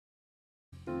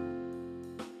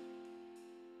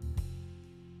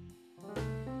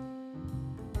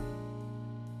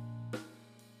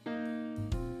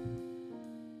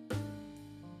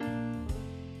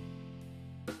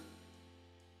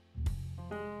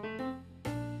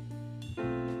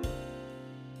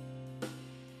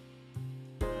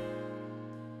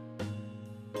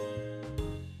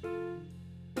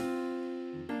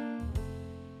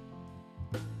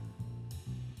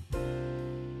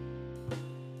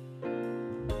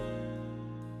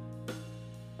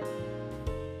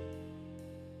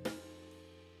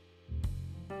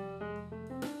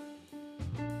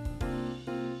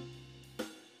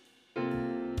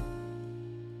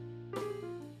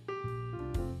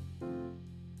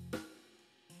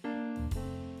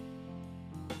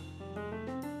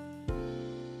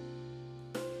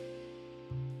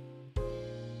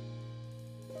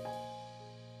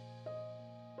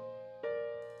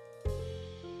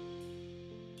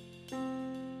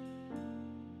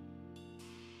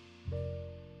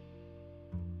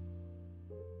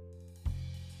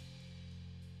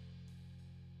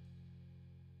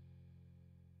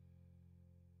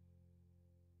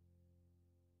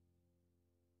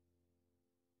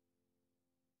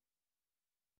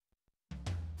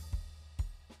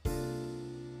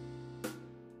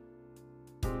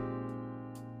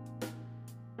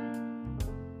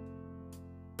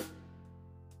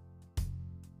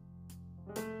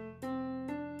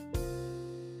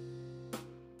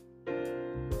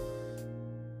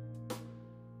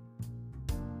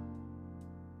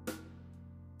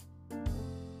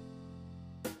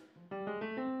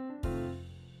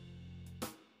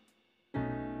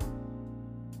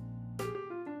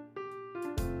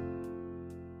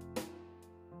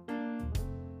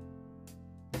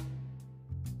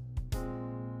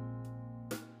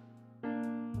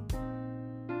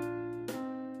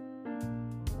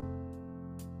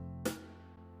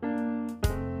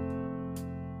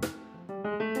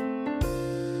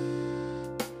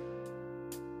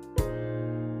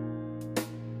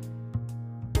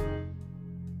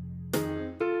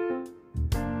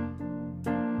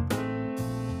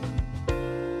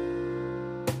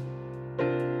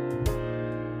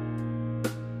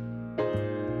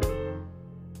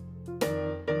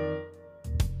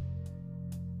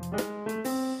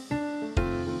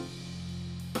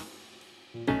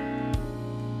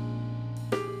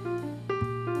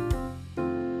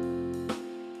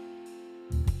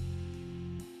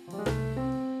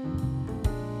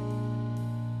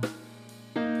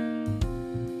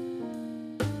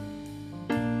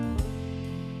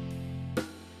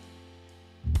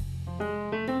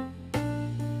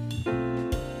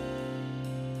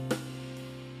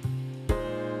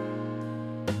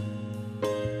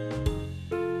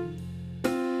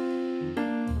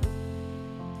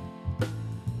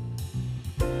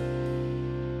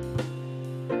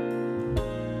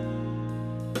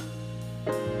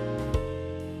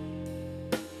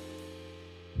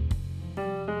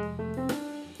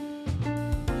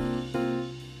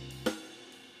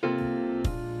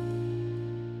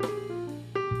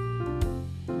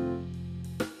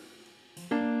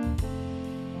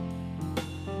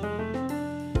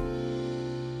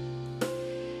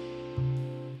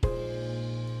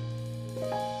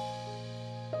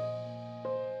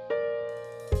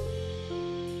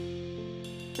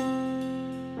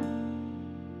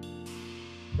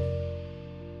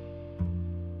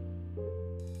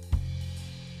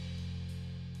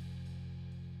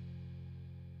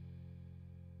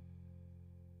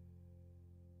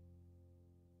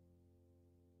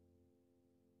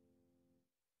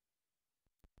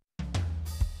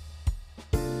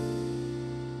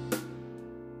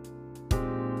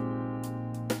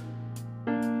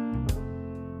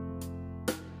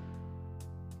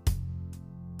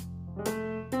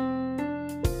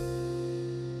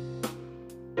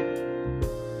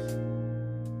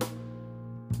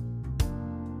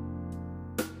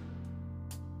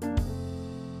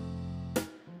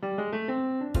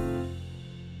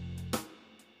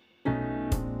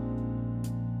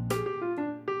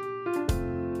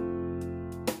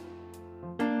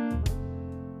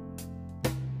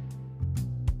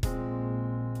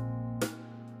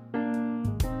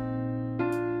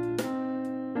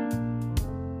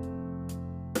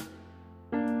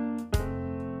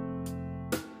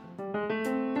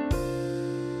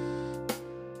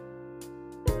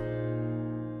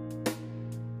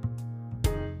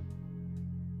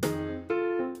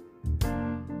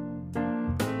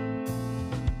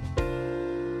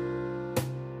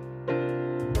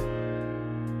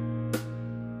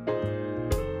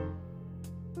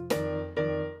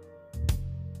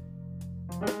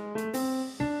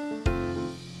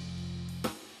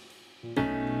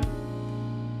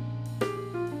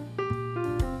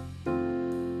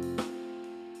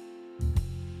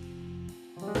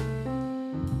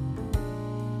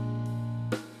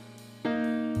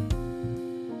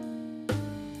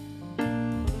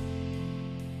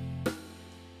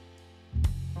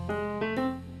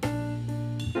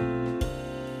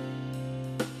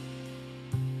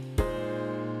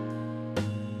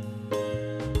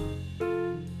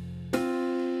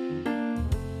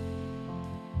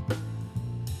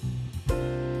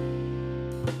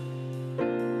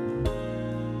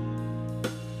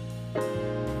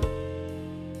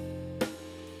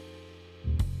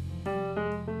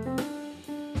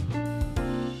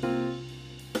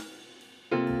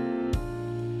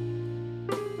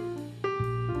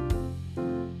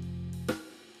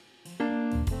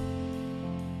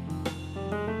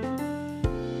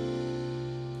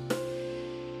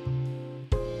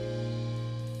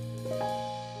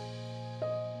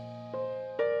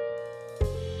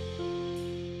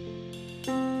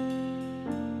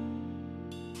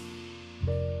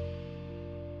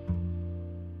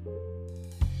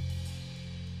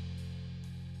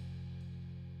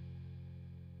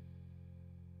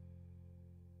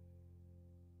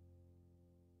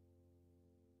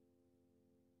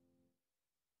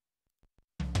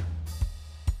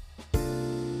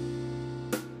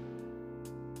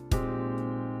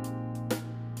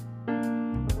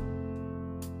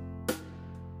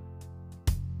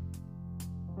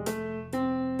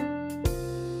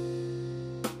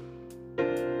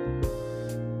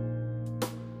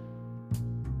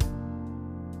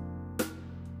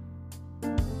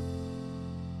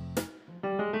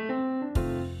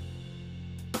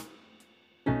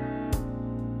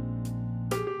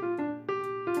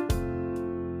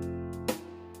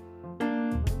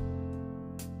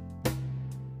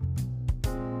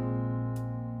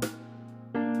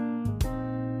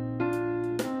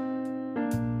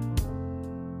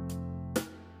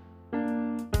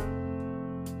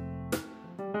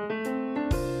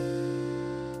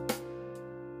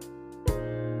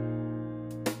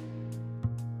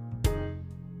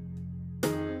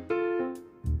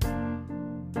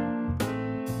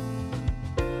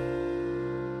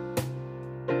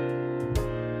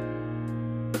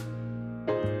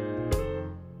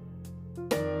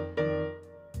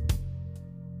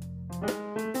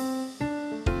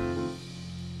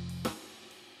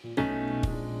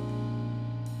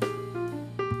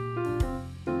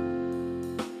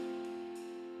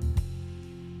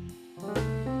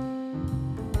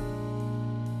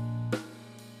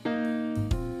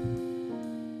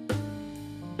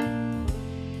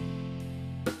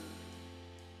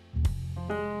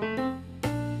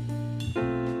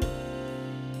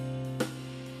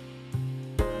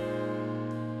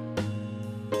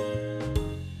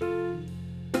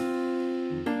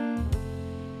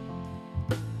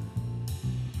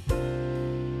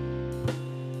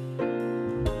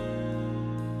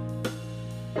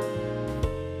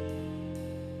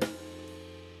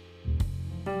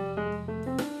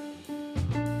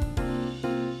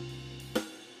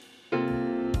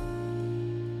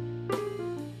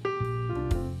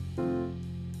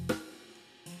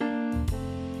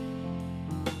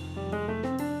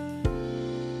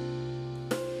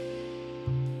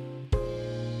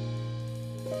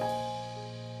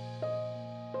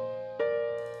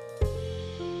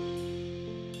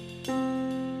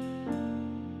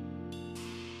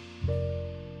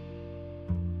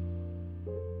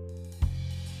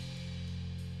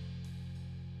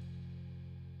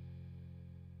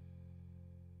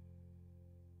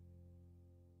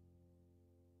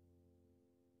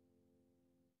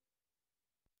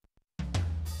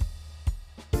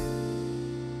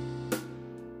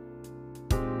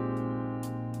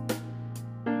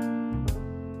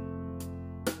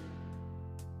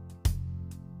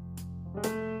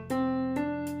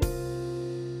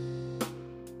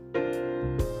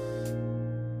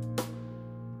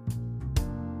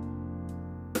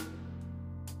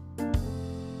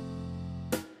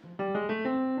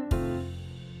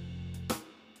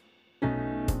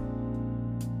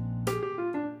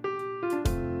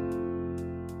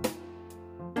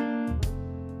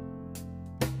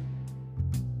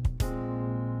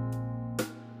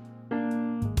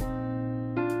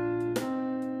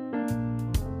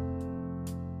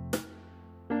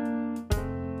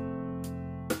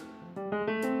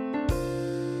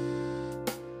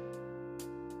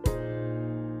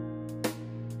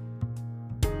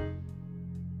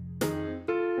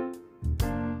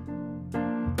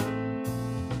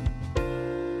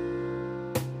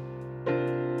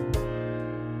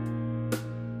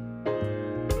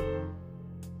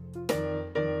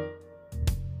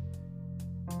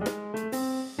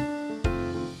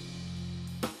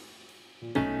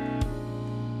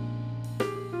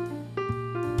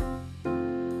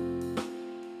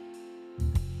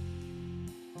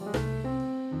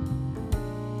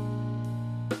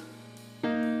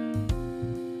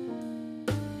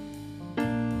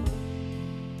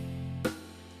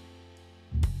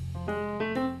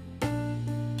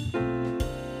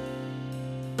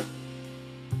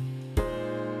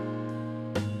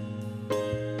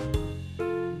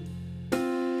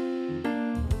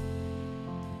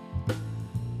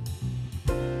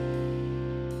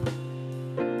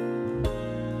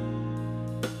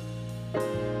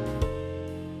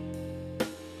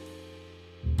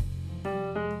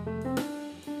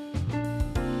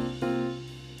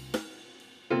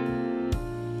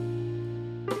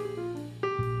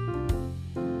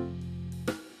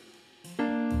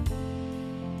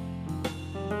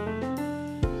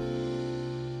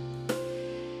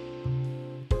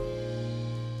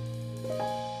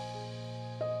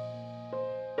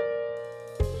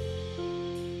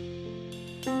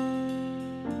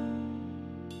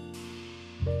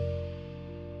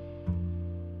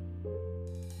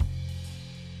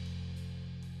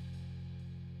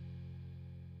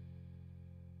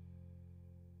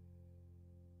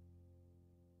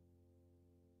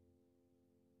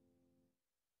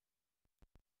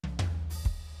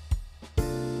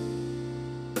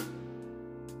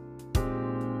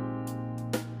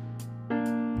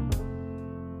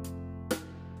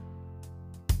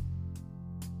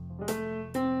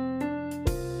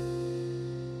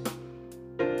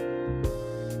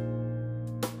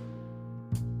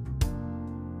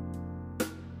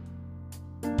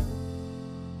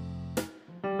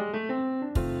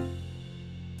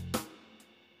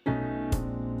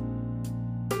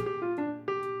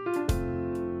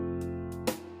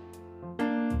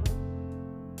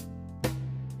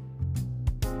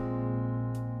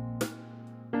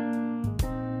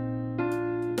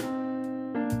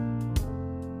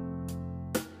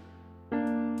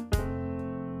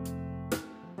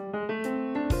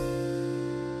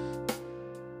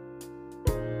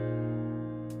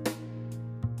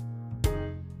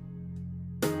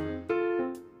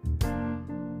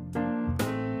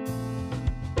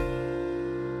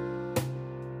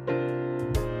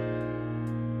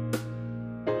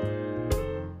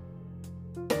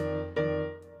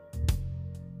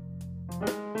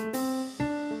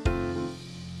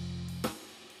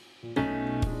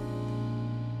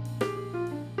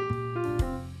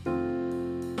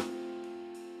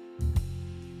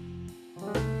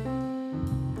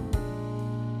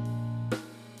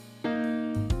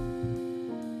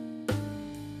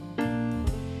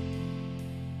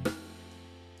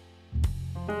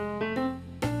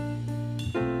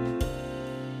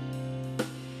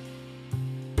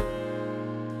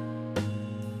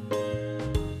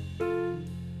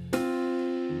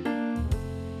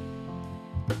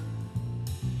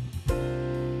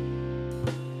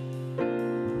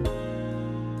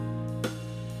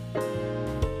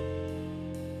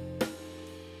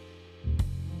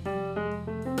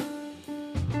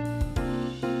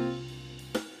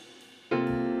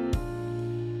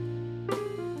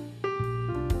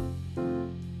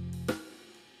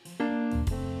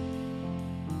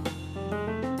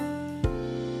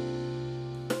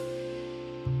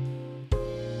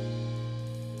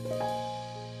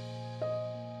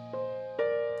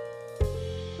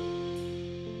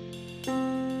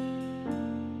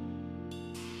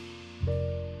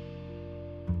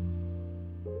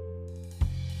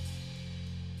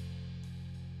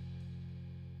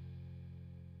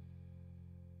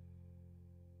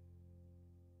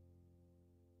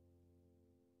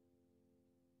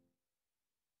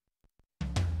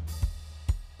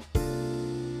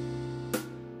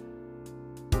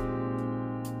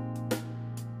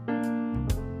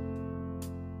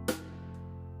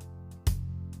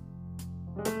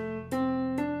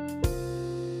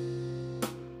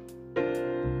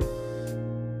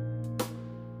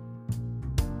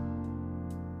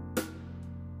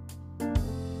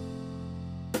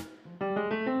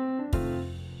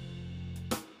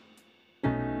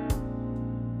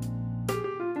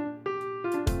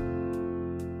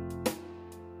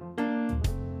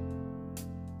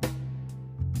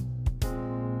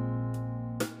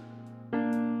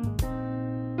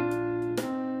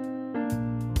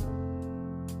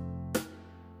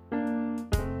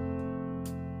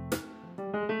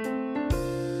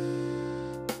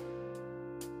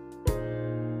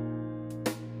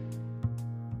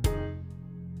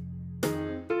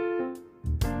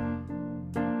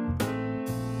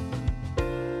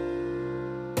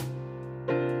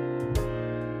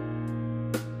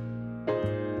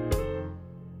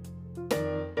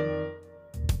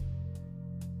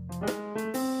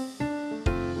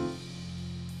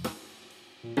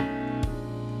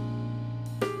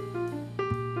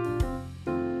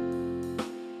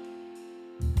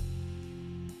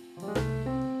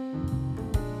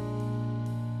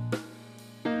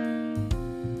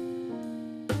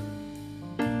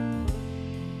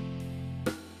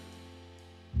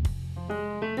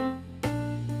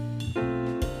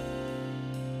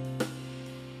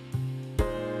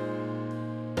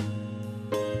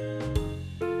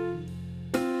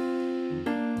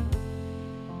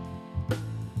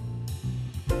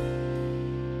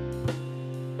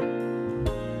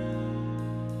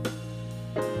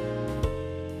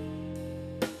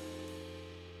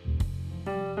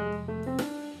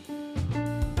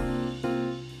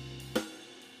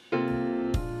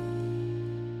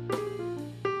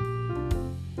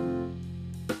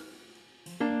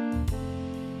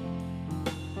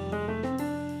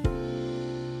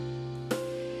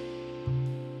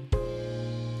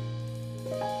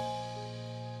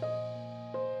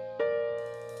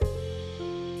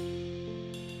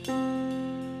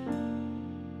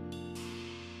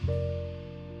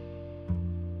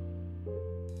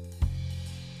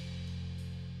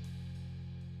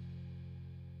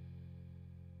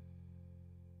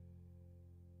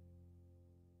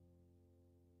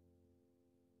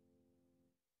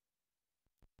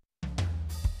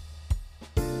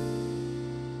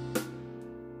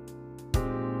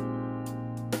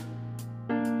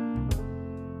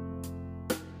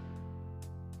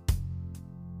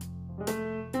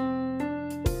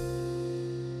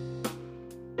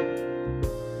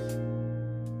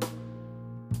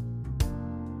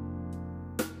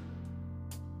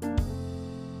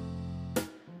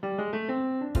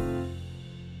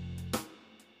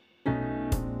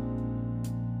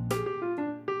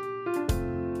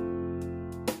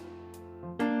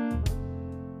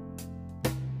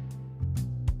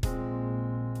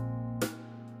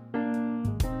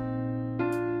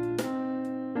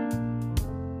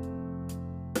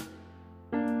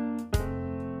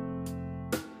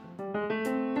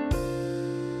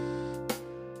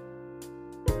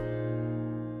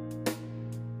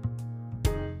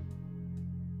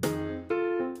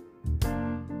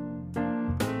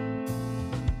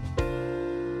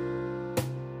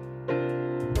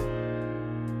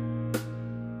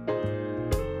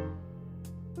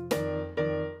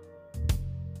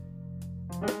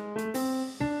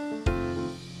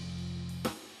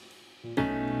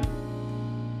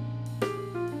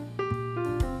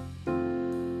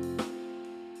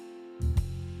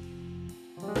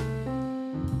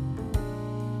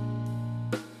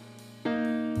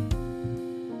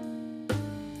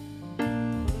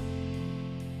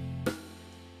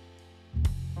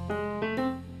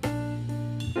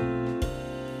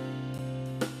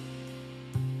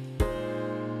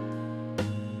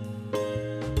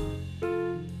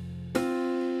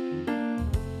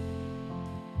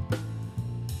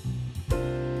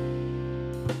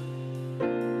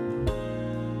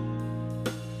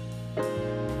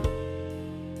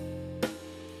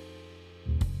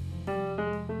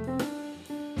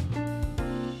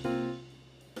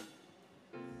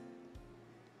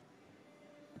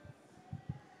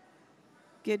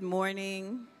Good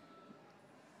morning,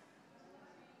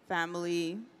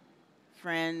 family,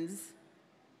 friends,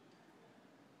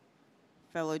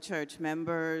 fellow church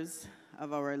members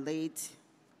of our late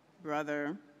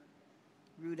brother,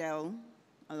 Rudel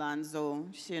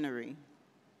Alanzo Chinnery.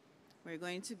 We're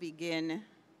going to begin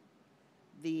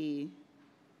the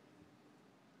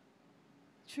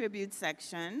tribute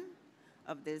section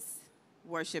of this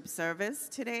worship service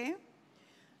today.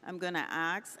 I'm going to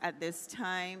ask at this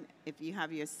time if you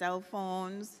have your cell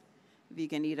phones, if you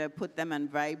can either put them on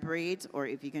vibrate or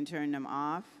if you can turn them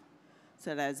off,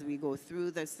 so that as we go through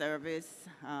the service,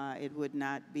 it would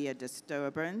not be a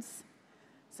disturbance.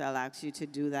 So I'll ask you to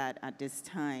do that at this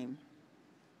time.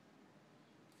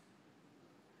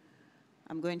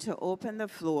 I'm going to open the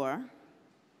floor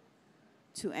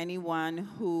to anyone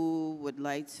who would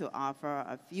like to offer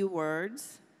a few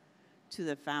words to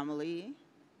the family.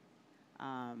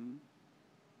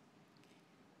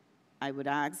 I would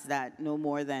ask that no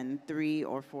more than 3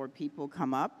 or 4 people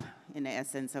come up in the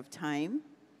essence of time,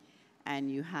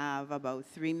 and you have about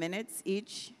 3 minutes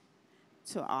each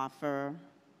to offer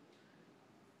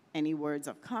any words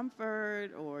of comfort,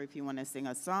 or if you want to sing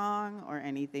a song or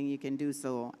anything, you can do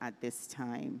so at this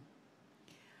time.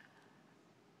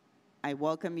 I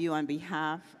welcome you on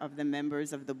behalf of the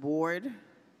members of the board,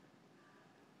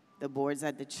 the boards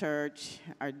at the church,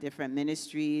 our different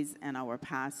ministries, and our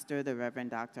pastor, the Reverend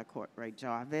Dr. Courtwright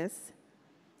Jarvis.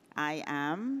 I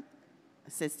am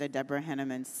Sister Deborah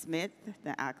Henneman Smith,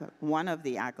 one of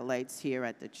the acolytes here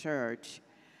at the church,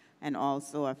 and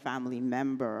also a family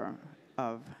member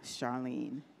of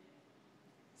Charlene.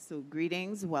 So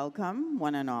greetings, welcome,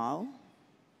 one and all,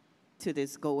 to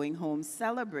this going home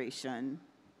celebration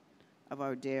of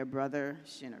our dear brother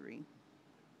Chinnery.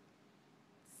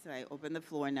 So I open the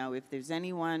floor now. If there's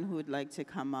anyone who would like to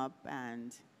come up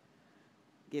and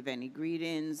give any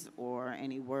greetings or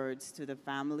any words to the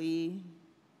family,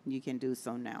 you can do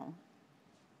so now.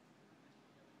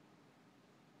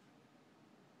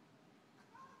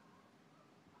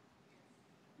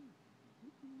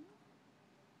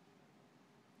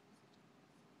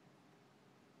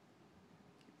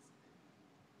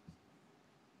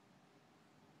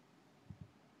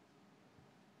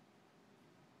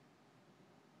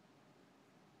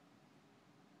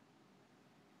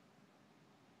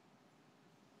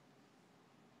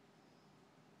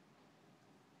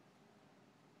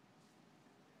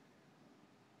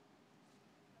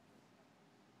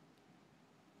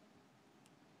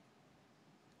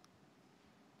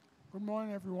 Good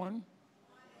morning, everyone.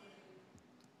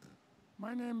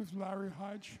 My name is Larry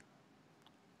Hodge.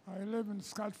 I live in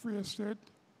Scott-Free Estate,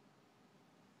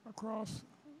 across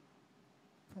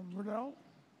from Rudel.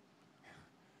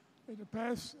 It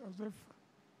appears as if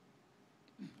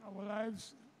our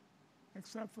lives,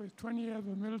 except for 20 years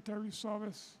of military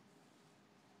service,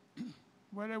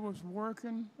 whether it was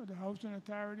working at the housing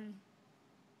authority,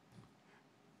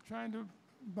 trying to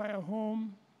buy a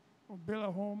home or build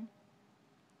a home.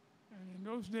 And in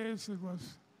those days, it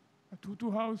was a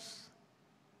tutu house,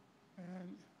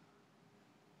 and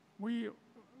we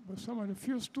were some of the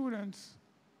few students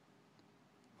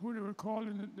who they were called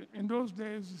in those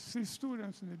days the C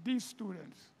students and the D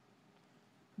students,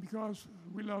 because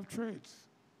we love trades.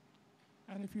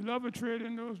 And if you love a trade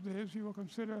in those days, you were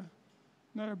considered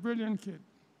not a brilliant kid.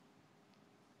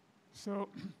 So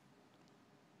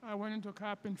I went into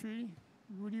carpentry,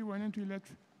 Rudy went into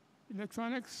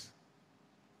electronics,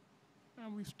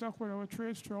 and we stuck with our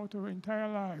trades throughout our entire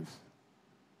lives.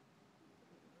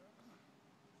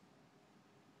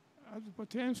 As it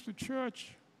pertains to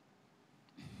church,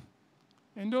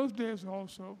 in those days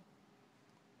also,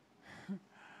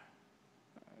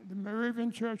 the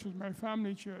Moravian Church was my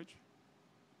family church.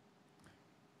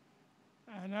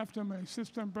 And after my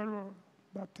sister and brother were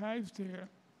baptized here,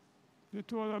 they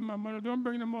told my mother, don't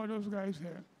bring them all those guys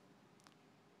here.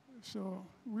 So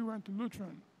we went to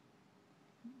Lutheran.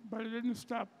 But it didn't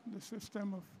stop the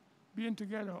system of being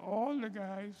together. All the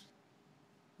guys,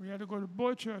 we had to go to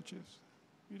both churches.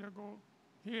 We'd go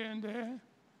here and there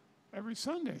every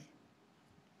Sunday.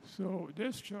 So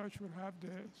this church would have the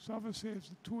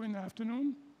services at 2 in the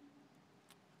afternoon,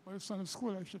 or the Sunday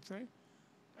school, I should say.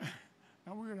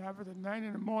 And we would have it at 9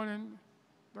 in the morning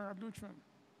there at Lutheran.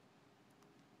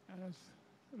 And as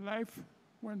life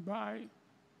went by,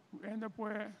 we end up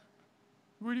where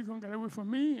Rudy couldn't get away from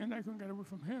me, and I couldn't get away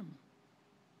from him.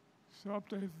 So up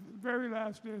to his very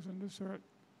last days on this earth,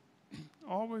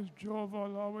 always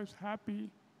jovial, always happy.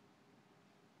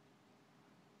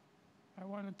 I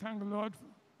want to thank the Lord for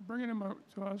bringing him out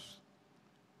to us,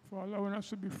 for allowing us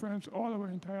to be friends all our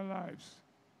entire lives.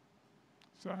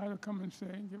 So I had to come and say,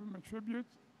 give him a tribute.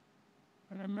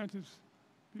 and I met his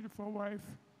beautiful wife,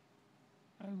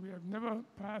 and we have never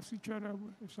passed each other.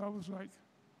 It's always like,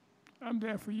 I'm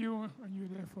there for you, and you're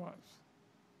there for us.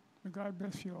 May God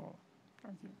bless you all.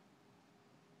 Thank you.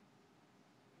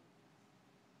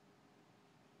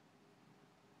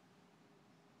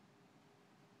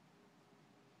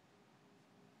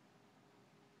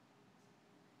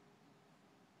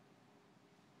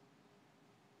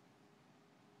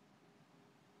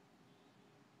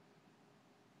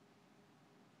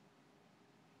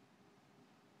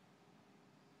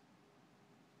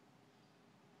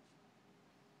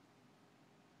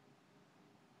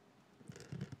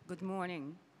 Good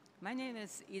morning. My name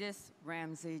is Edith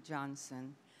Ramsey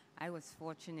Johnson. I was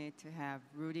fortunate to have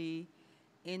Rudy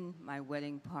in my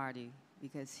wedding party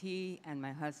because he and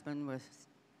my husband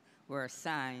were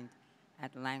assigned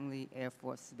at Langley Air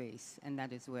Force Base, and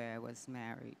that is where I was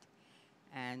married.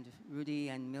 And Rudy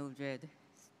and Mildred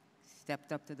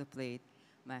stepped up to the plate.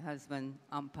 My husband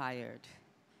umpired,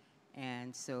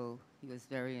 and so he was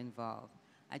very involved.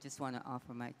 I just want to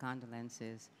offer my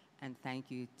condolences and thank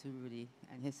you to Rudy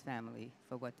and his family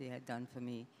for what they had done for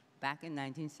me back in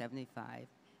 1975,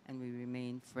 and we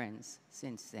remained friends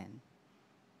since then.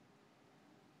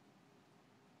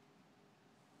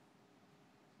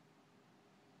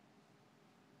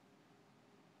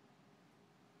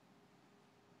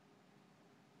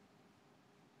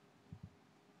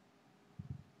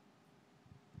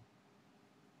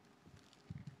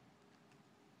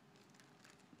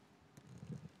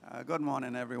 Good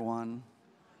morning, everyone.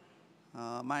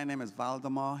 My name is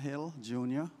Valdemar Hill,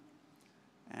 Jr.,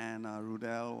 and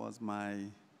Rudel was my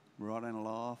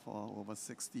brother-in-law for over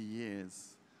 60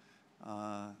 years.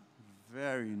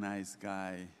 Very nice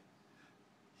guy.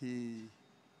 He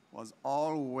was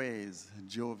always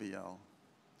jovial,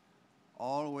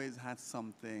 always had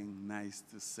something nice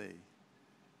to say,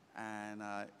 and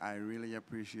I really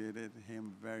appreciated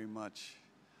him very much.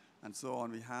 And so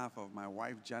on behalf of my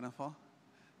wife, Jennifer,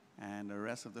 and the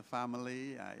rest of the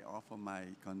family, I offer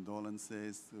my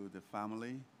condolences to the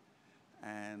family,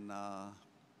 and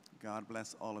God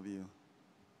bless all of you.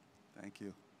 Thank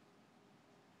you.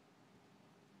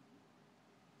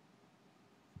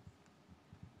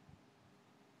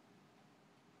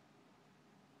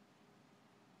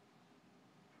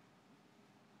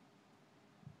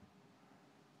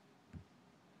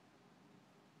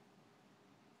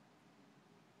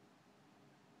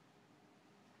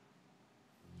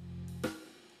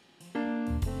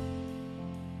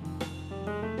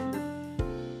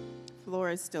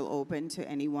 Floor is still open to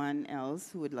anyone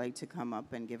else who would like to come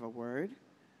up and give a word.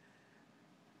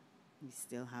 We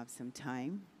still have some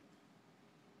time.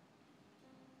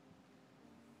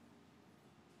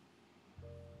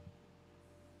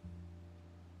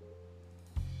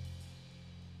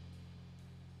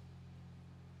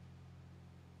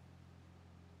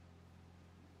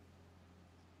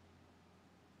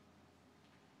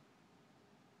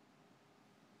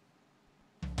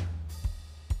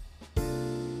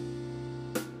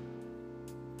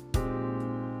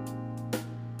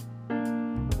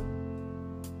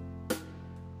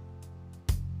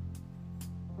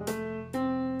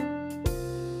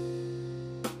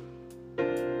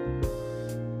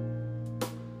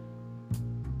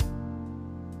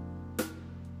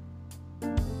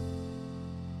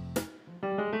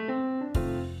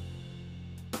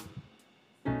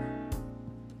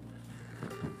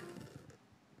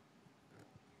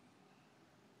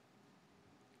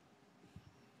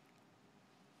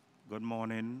 Good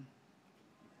morning.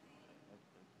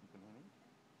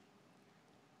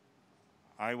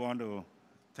 I want to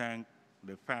thank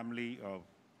the family of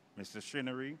Mr.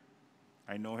 Chinnery.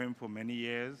 I know him for many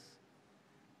years,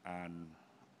 and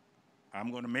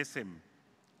I'm going to miss him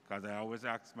because I always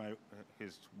ask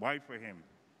his wife for him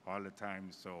all the time.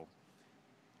 So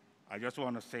I just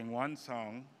want to sing one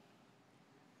song,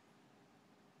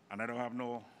 and I don't have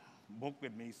no book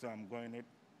with me, so I'm going it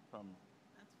from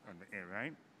the air,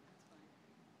 right?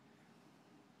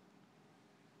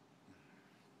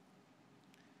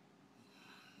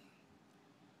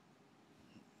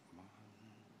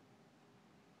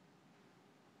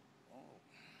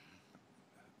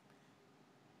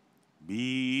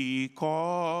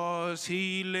 Because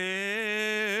he lives,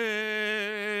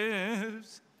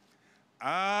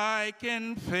 I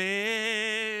can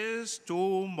face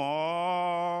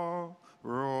tomorrow.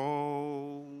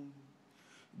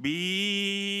 Because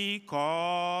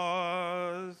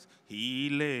he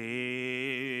lives,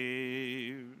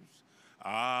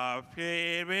 I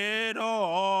fear it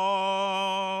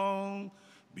all.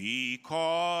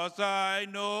 Because I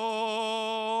know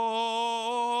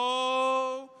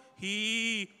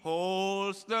he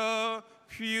holds the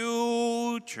future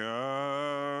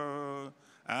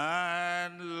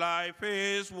life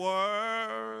is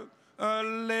worth a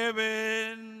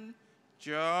living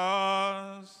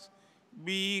just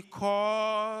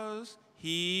because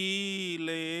he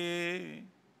lived.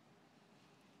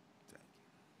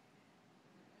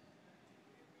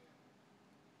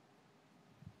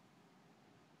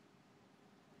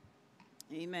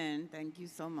 Amen. Thank you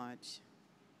so much.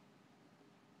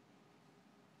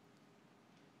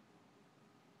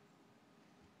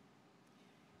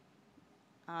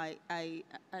 I'd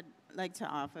like to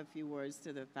offer a few words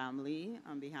to the family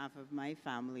on behalf of my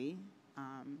family,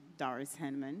 Doris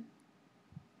Henman.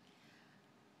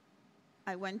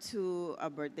 I went to a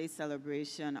birthday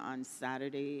celebration on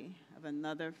Saturday of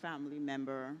another family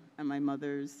member on my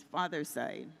mother's father's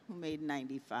side who made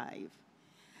 95.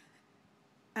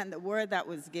 And the word that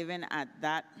was given at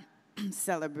that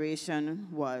celebration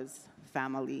was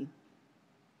family,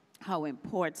 how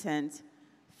important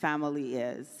family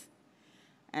is.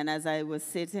 And as I was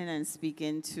sitting and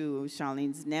speaking to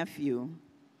Charlene's nephew,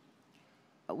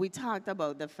 we talked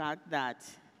about the fact that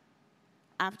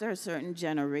after a certain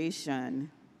generation,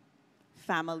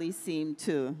 families seem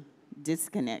to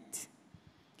disconnect.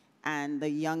 And the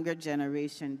younger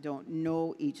generation don't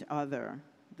know each other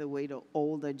the way the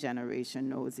older generation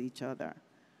knows each other.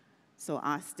 So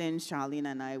Austin, Charlene,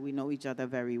 and I, we know each other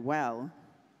very well.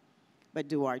 But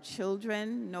do our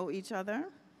children know each other?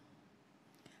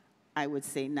 I would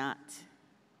say not,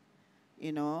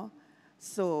 you know?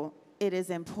 So it is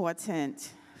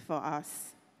important for us,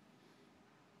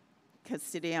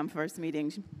 because today I'm first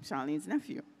meeting Charlene's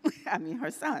nephew, her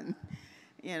son,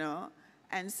 you know?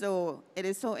 And so it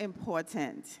is so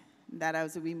important that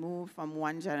as we move from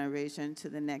one generation to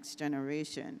the next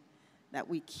generation, that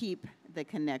we keep the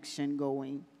connection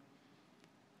going.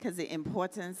 Because the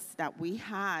importance that we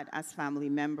had as family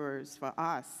members for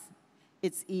us,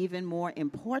 it's even more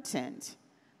important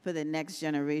for the next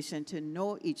generation to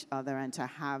know each other and to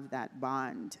have that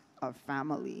bond of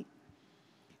family.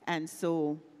 And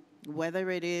so whether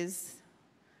it is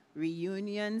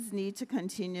reunions need to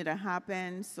continue to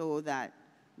happen so that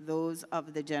those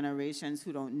of the generations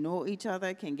who don't know each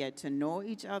other can get to know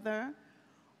each other,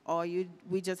 or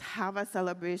we just have a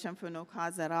celebration for no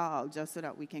cause at all, just so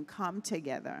that we can come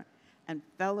together and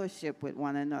fellowship with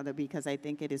one another, because I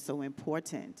think it is so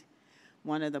important.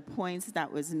 One of the points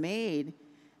that was made,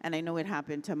 and I know it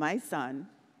happened to my son,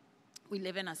 we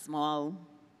live in a small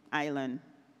island,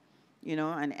 you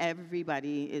know, and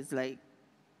everybody is like,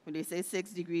 when they say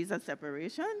 6 degrees of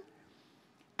separation,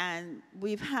 and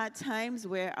we've had times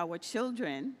where our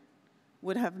children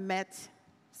would have met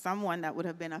someone that would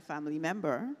have been a family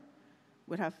member,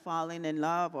 would have fallen in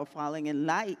love or falling in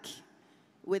like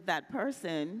with that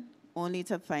person, only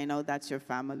to find out that's your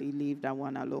family, leave that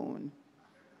one alone.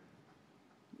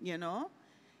 You know?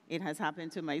 It has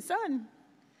happened to my son.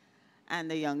 And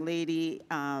the young lady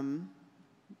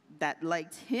that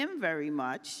liked him very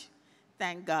much,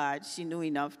 thank God she knew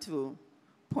enough to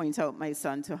point out my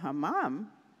son to her mom.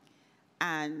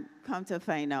 And come to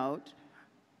find out,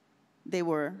 they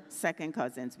were second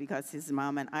cousins because his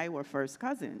mom and I were first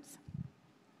cousins.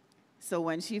 So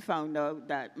when she found out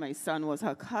that my son was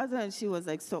her cousin, she was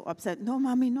like so upset. No,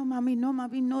 mommy, no, mommy, no,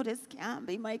 mommy, no, this can't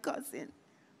be my cousin.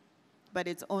 But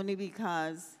it's only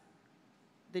because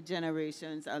the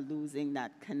generations are losing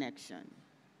that connection.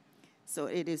 So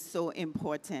it is so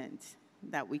important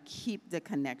that we keep the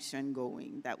connection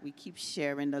going, that we keep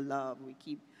sharing the love, we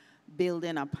keep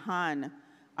building upon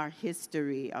our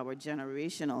history, our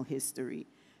generational history,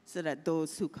 so that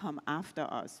those who come after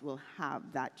us will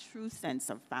have that true sense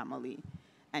of family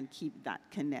and keep that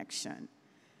connection.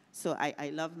 So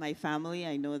I love my family,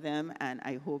 I know them, and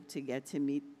I hope to get to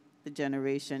meet the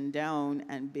generation down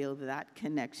and build that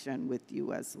connection with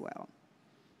you as well.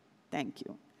 Thank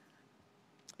you.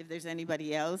 If there's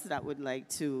anybody else that would like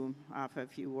to offer a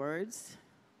few words,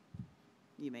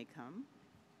 you may come.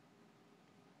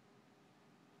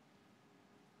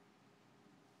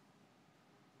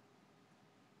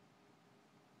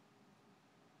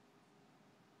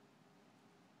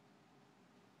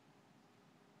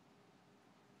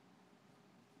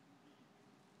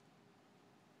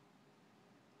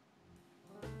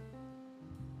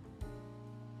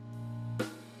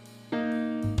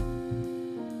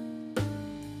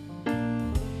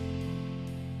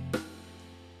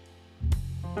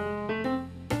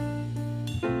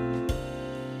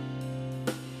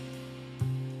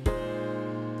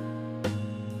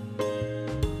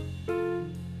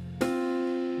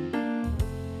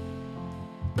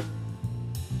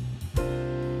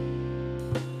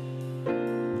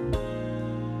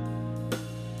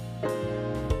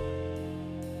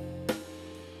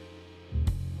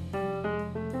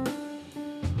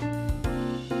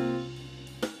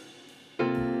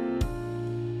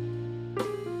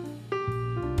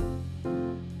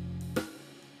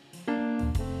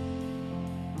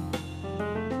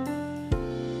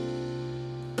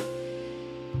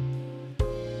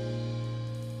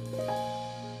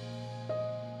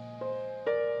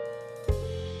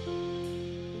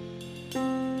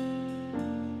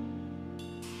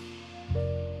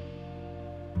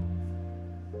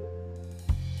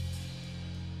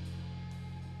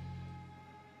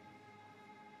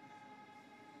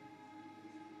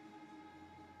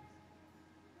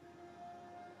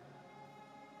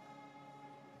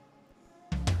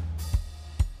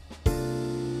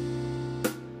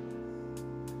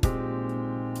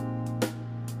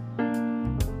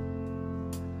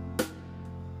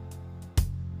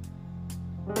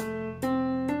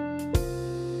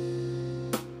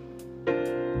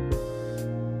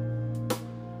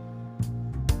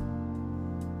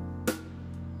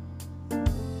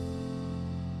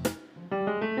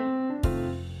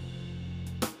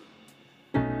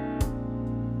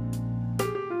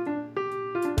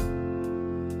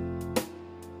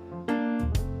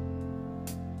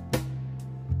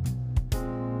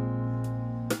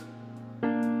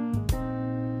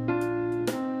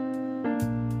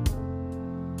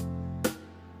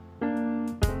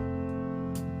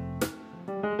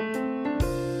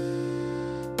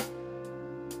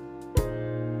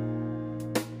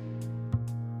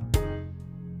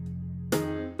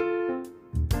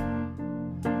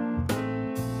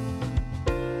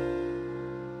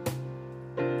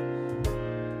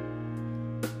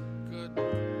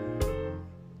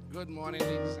 morning,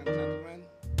 ladies and gentlemen.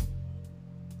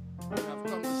 We have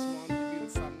come this morning to be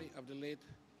the family of the late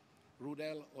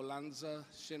Rudel Alanzo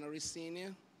Chinnery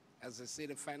Sr. as they say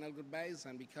the final goodbyes,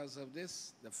 and because of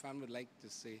this, the family would like to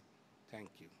say thank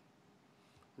you.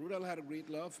 Rudel had a great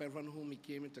love for everyone whom he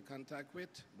came into contact with,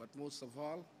 but most of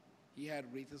all, he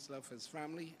had greatest love for his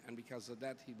family, and because of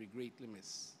that, he'll be greatly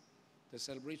missed. The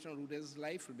celebration of Rudel's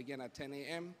life will begin at 10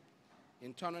 a.m.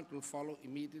 Interment will follow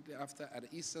immediately after at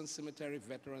the Eastern Cemetery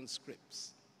Veterans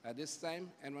Crypts. At this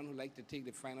time, anyone who would like to take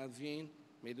the final viewing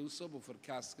may do so before the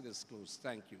casket is closed.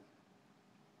 Thank you.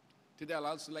 Today, I'd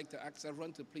also like to ask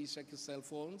everyone to please check your cell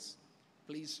phones.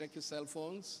 Please check your cell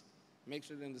phones. Make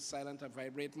sure they're in the silent or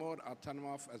vibrate mode, or turn them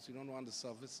off as you don't want the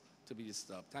service to be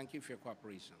disturbed. Thank you for your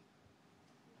cooperation.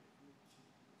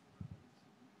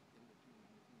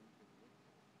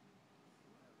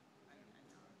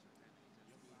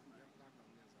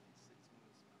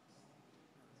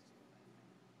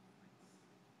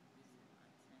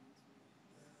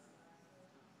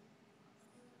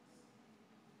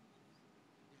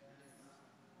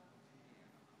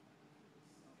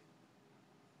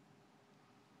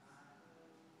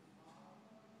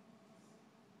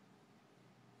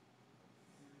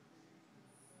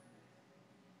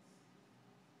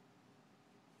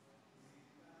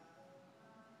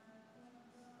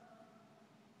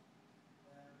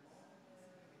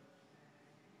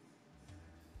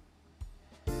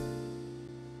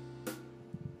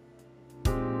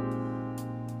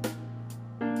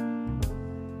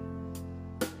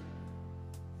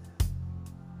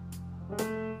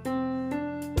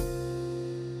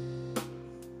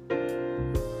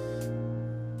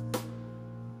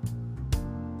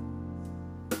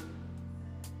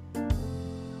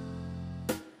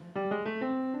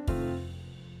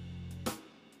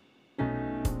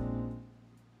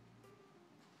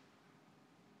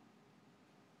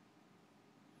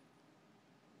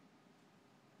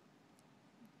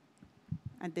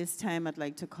 At this time, I'd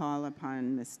like to call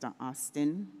upon Mr.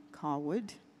 Austin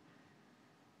Carwood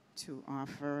to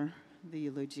offer the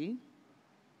eulogy.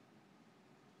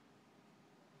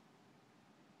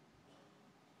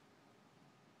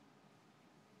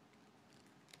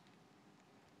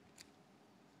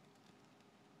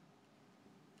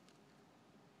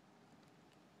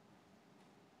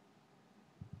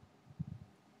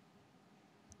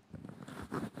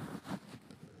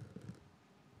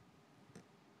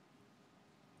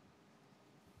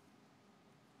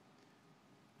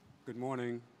 Good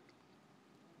morning.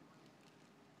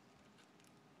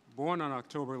 Born on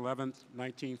October 11,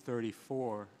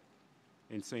 1934,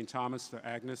 in St. Thomas to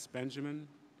Agnes Benjamin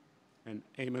and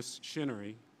Amos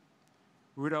Chinnery,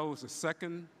 Rudel was the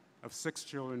second of 6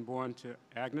 children born to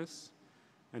Agnes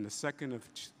and the second of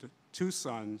 2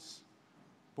 sons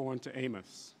born to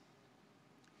Amos.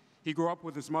 He grew up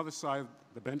with his mother's side,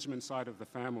 the Benjamin side of the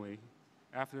family,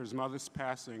 after his mother's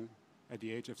passing at the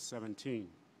age of 17.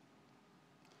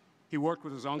 He worked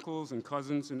with his uncles and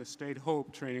cousins in the State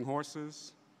Hope training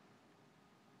horses,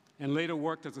 and later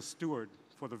worked as a steward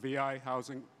for the VI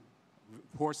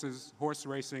Horse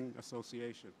Racing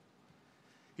Association.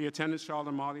 He attended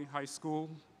Charlotte Motley High School,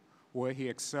 where he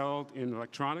excelled in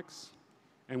electronics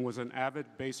and was an avid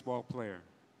baseball player.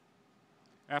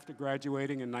 After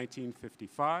graduating in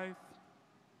 1955,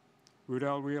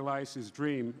 Rudel realized his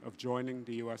dream of joining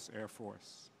the U.S. Air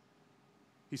Force.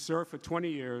 He served for 20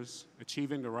 years,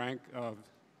 achieving the rank of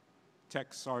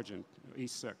Tech Sergeant,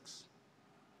 E6.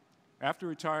 After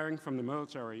retiring from the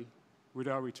military,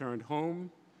 Rudel returned home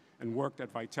and worked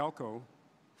at Vitelco,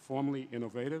 formerly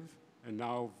Innovative and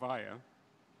now VIA,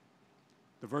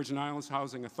 the Virgin Islands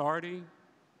Housing Authority,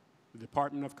 the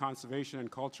Department of Conservation and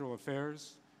Cultural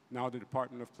Affairs, now the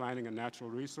Department of Planning and Natural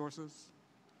Resources,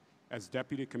 as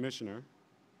Deputy Commissioner,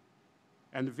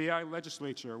 and the VI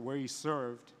Legislature, where he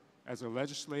served as a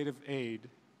legislative aide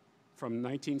from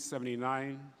 1979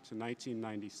 to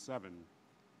 1997,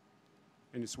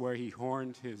 and it's where he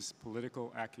honed his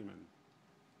political acumen.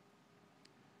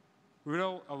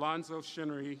 Rudel Alanzo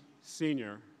Chinnery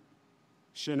Sr.,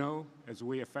 Shino, as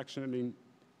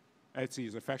he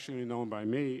is affectionately known by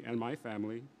me and my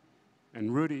family,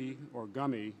 and Rudy, or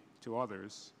Gummy, to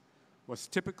others, was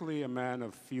typically a man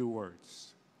of few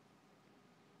words.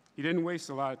 He didn't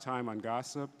waste a lot of time on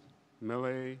gossip,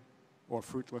 melee, or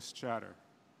fruitless chatter.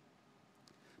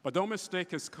 But don't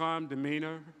mistake his calm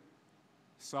demeanor,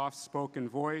 soft-spoken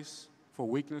voice for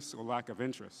weakness or lack of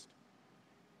interest.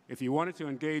 If he wanted to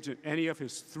engage in any of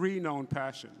his 3 known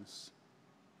passions,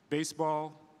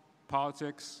 baseball,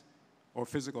 politics, or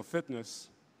physical fitness,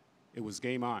 it was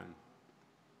game on.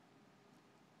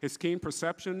 His keen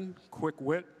perception, quick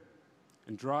wit,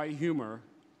 and dry humor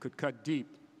could cut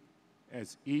deep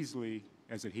as easily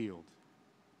as it healed.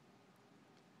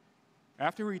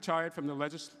 After he retired from the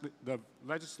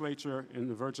legislature in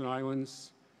the Virgin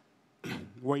Islands,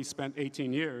 where he spent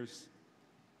 18 years,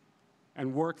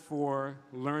 and worked for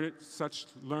such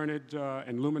learned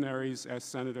and luminaries as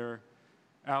Senator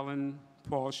Alan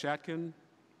Paul Shatkin,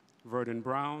 Verdon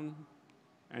Brown,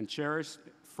 and cherished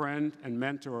friend and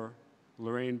mentor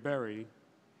Lorraine Berry,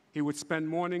 he would spend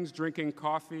mornings drinking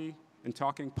coffee and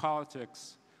talking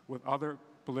politics with other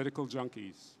political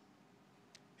junkies.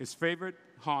 His favorite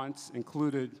haunts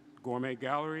included Gourmet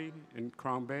Gallery in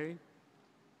Crown Bay,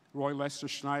 Roy Lester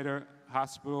Schneider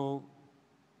Hospital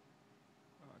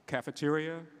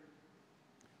Cafeteria,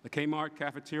 the Kmart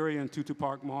Cafeteria in Tutu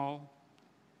Park Mall,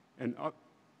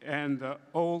 and the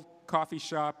old coffee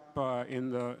shop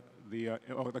the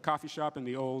coffee shop in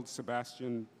the old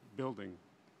Sebastian building,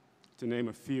 to name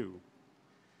a few.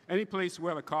 Any place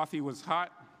where the coffee was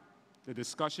hot, the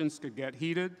discussions could get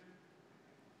heated.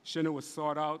 Chinnery was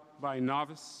sought out by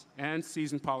novice and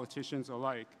seasoned politicians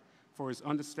alike for his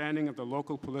understanding of the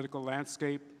local political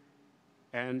landscape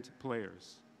and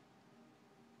players.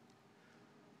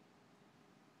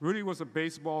 Rudy was a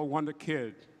baseball wonder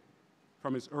kid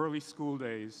from his early school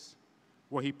days,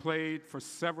 where he played for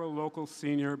several local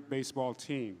senior baseball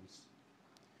teams.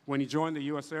 When he joined the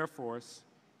U.S. Air Force,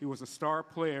 he was a star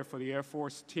player for the Air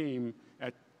Force team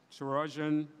at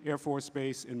Tarajan Air Force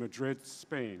Base in Madrid,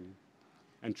 Spain,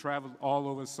 and traveled all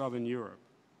over Southern Europe.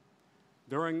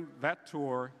 During that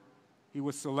tour, he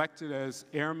was selected as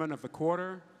Airman of the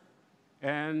Quarter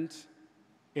and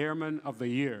Airman of the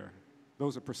Year.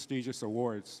 Those are prestigious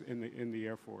awards in the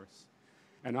Air Force,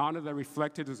 an honor that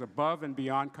reflected his above and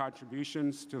beyond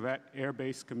contributions to that air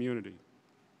base community.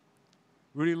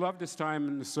 Rudy loved his time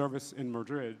in the service in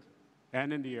Madrid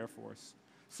and in the Air Force,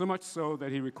 so much so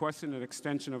that he requested an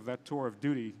extension of that tour of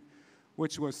duty,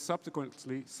 which was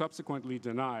subsequently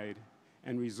denied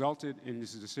and resulted in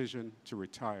his decision to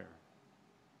retire.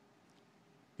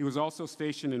 He was also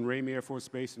stationed in Ramey Air Force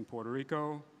Base in Puerto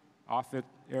Rico, Offutt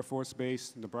Air Force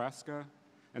Base, Nebraska,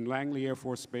 and Langley Air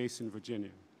Force Base in Virginia.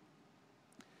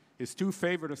 His two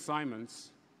favorite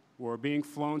assignments were being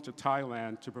flown to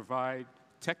Thailand to provide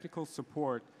technical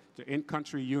support to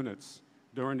in-country units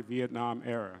during the Vietnam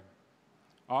era,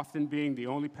 often being the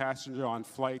only passenger on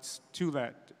flights to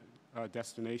that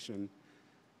destination.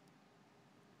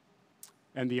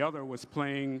 And the other was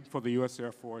playing for the U.S.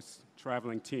 Air Force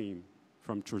traveling team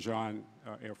from Trajan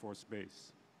Air Force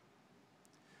Base.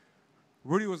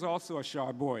 Rudy was also a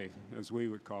shy boy, as we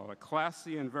would call it, a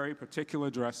classy and very particular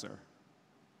dresser.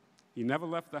 He never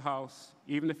left the house,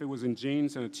 even if it was in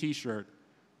jeans and a t-shirt,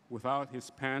 without his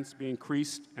pants being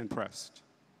creased and pressed,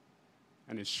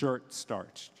 and his shirt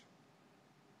starched.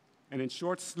 And in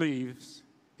short sleeves,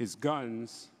 his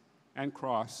guns and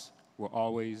cross were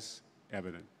always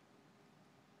evident.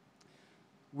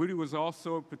 Rudy was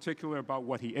also particular about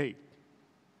what he ate.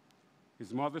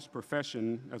 His mother's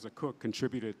profession as a cook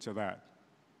contributed to that.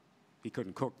 He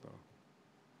couldn't cook, though.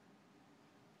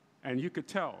 And you could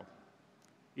tell,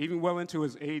 even well into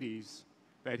his 80s,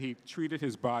 that he treated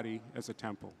his body as a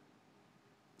temple.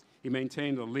 He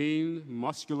maintained a lean,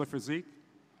 muscular physique,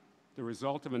 the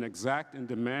result of an exact and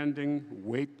demanding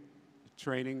weight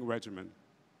training regimen,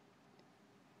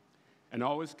 and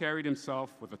always carried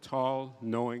himself with a tall,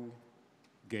 knowing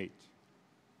gait.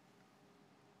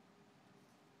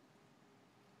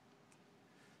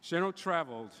 Chinnery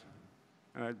traveled,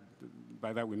 and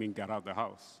by that we mean got out of the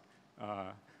house,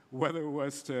 whether it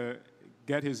was to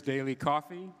get his daily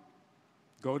coffee,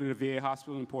 go to the VA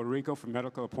hospital in Puerto Rico for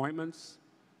medical appointments,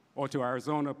 or to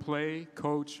Arizona play,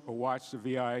 coach, or watch the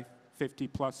VI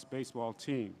 50-plus baseball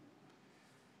team.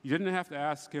 You didn't have to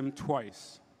ask him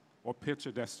twice or pitch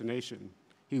a destination.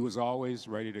 He was always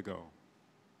ready to go.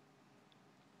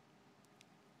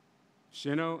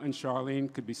 Chinnery and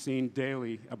Charlene could be seen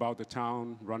daily about the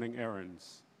town running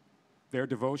errands. Their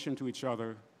devotion to each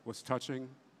other was touching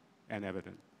and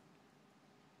evident.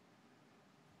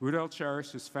 Rudel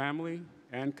cherished his family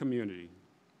and community.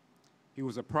 He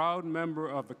was a proud member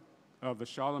of the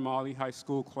Shalimali High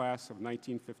School class of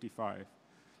 1955.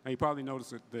 Now, you probably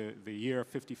noticed that the year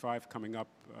 55 coming up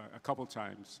a couple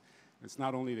times. It's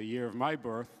not only the year of my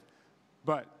birth,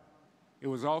 but it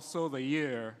was also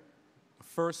the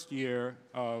first year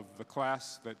of the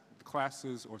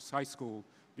classes or high school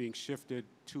being shifted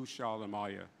to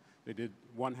Shalimaya. They did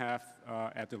one half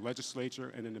at the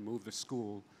legislature, and then they moved the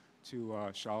school to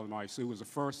Shalimaya. So it was the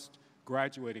first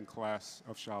graduating class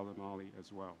of Shalimali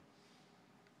as well.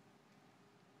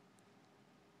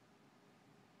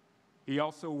 He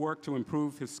also worked to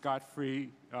improve his Scott-free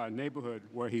neighborhood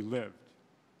where he lived.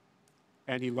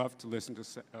 and he loved to listen to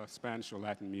Spanish or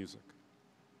Latin music.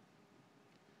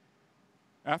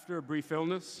 After a brief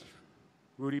illness,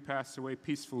 Rudy passed away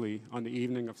peacefully on the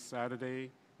evening of Saturday,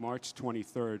 March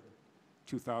 23rd,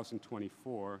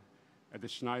 2024, at the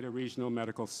Schneider Regional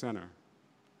Medical Center,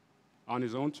 on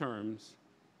his own terms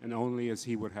and only as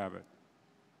he would have it,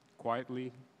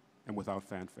 quietly and without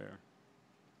fanfare.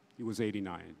 He was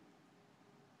 89.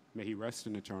 May he rest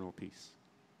in eternal peace.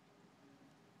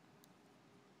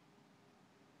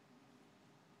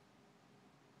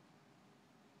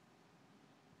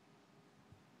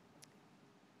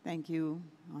 Thank you,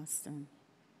 Austin.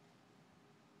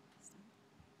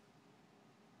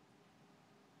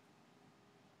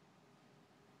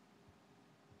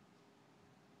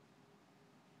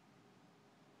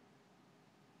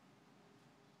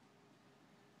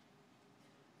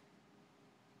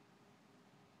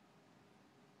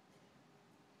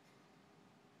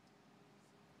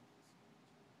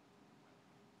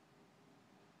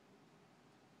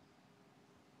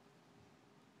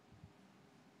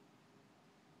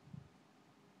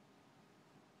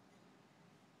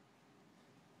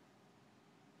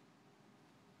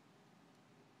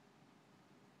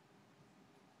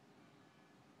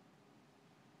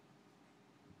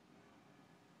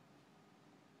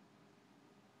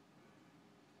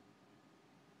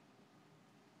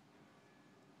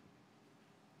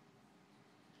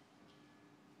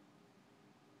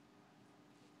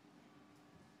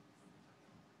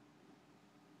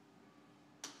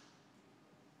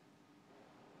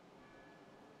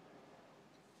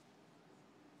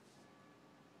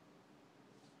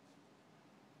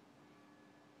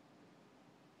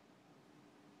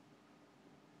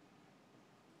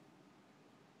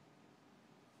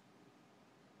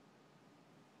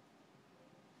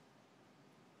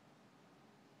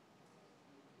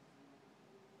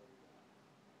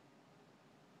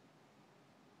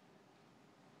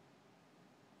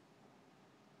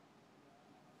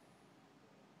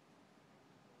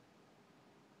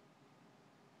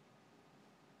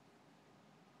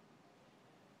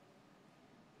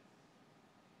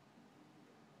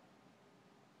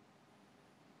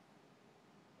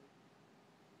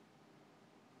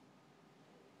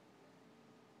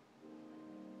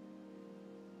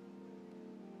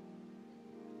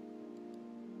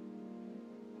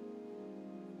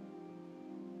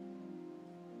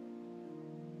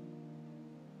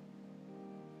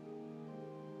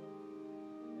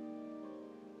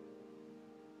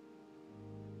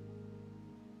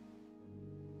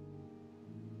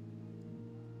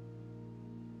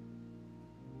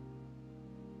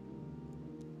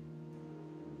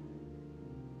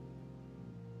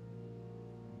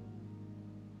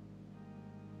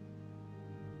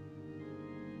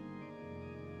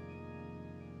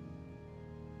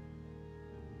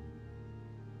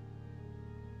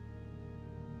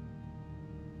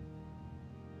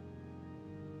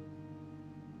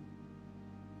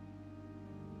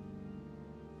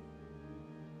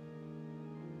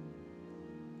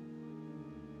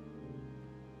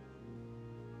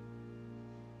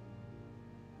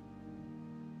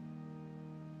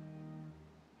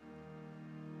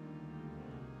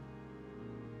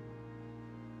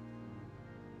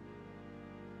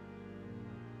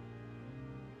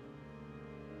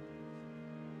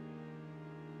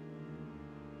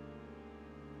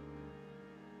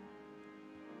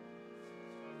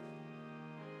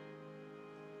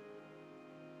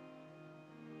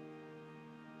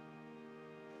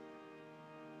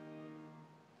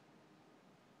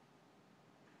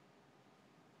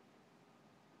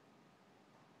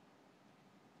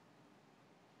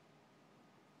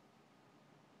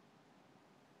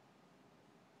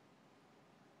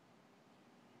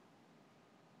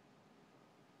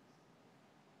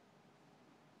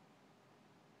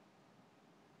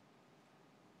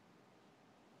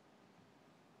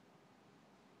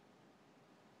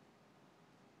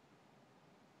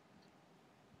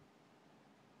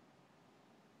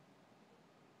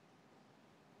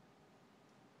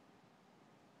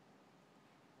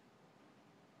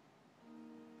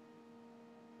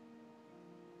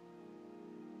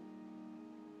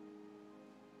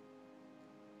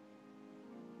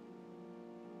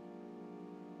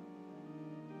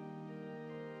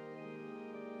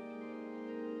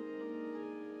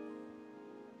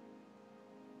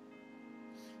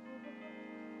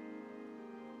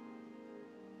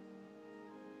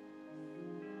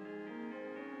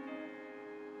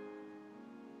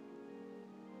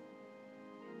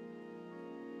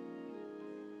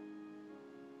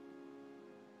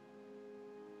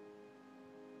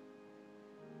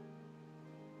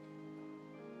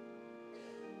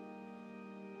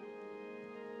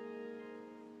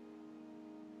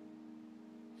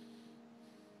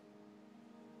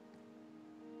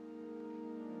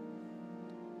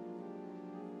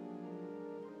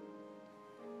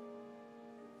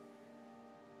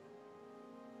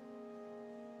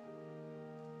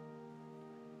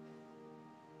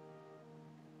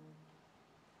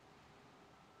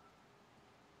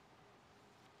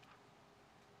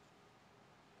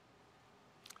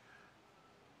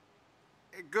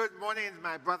 Good morning,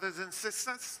 my brothers and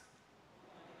sisters.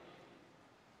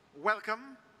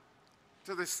 Welcome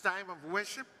to this time of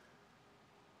worship.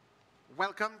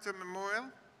 Welcome to Memorial.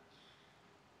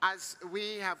 As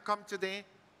we have come today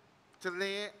to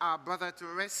lay our brother to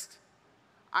rest,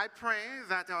 I pray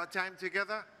that our time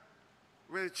together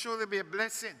will truly be a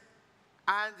blessing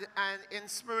and an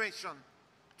inspiration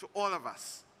to all of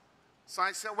us. So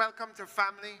I say welcome to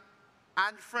family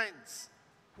and friends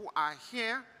who are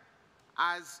here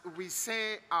as we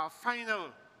say our final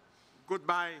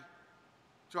goodbye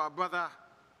to our brother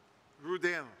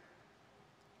Rudel.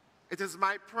 It is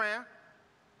my prayer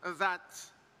that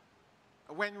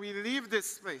when we leave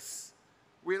this place,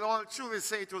 we'll all truly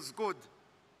say it was good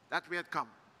that we had come.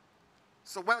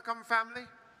 So welcome family,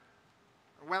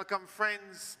 welcome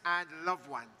friends and loved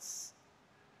ones.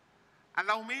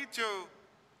 Allow me to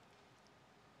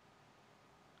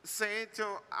say to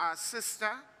our sister,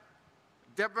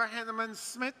 Deborah Henneman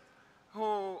Smith,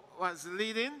 who was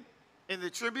leading in the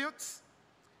tributes.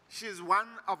 She's one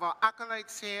of our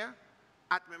acolytes here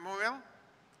at Memorial,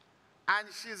 and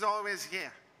she's always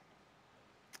here.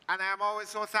 And I am always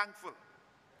so thankful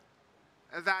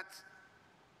that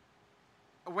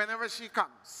whenever she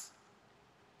comes,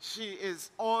 she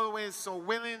is always so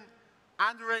willing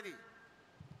and ready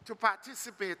to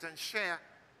participate and share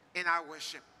in our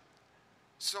worship.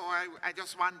 So I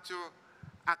just want to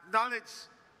acknowledge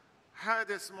her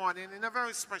this morning in a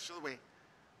very special way.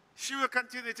 She will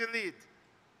continue to lead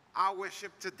our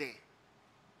worship today.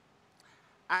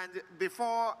 And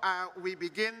before we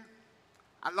begin,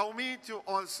 allow me to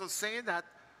also say that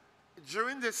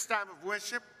during this time of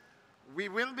worship, we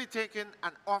will be taking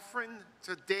an offering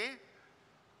today.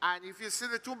 And if you see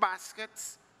the two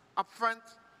baskets up front,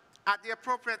 at the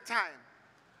appropriate time,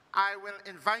 I will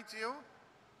invite you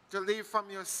to leave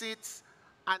from your seats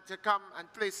and to come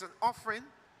and place an offering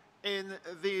in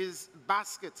these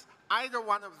baskets, either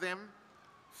one of them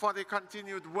for the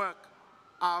continued work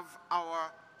of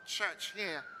our church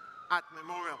here at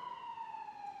Memorial.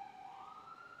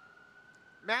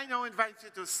 May I now invite you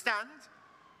to stand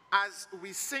as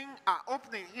we sing our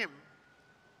opening hymn,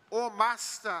 "O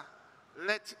Master,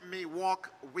 Let Me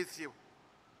Walk With You."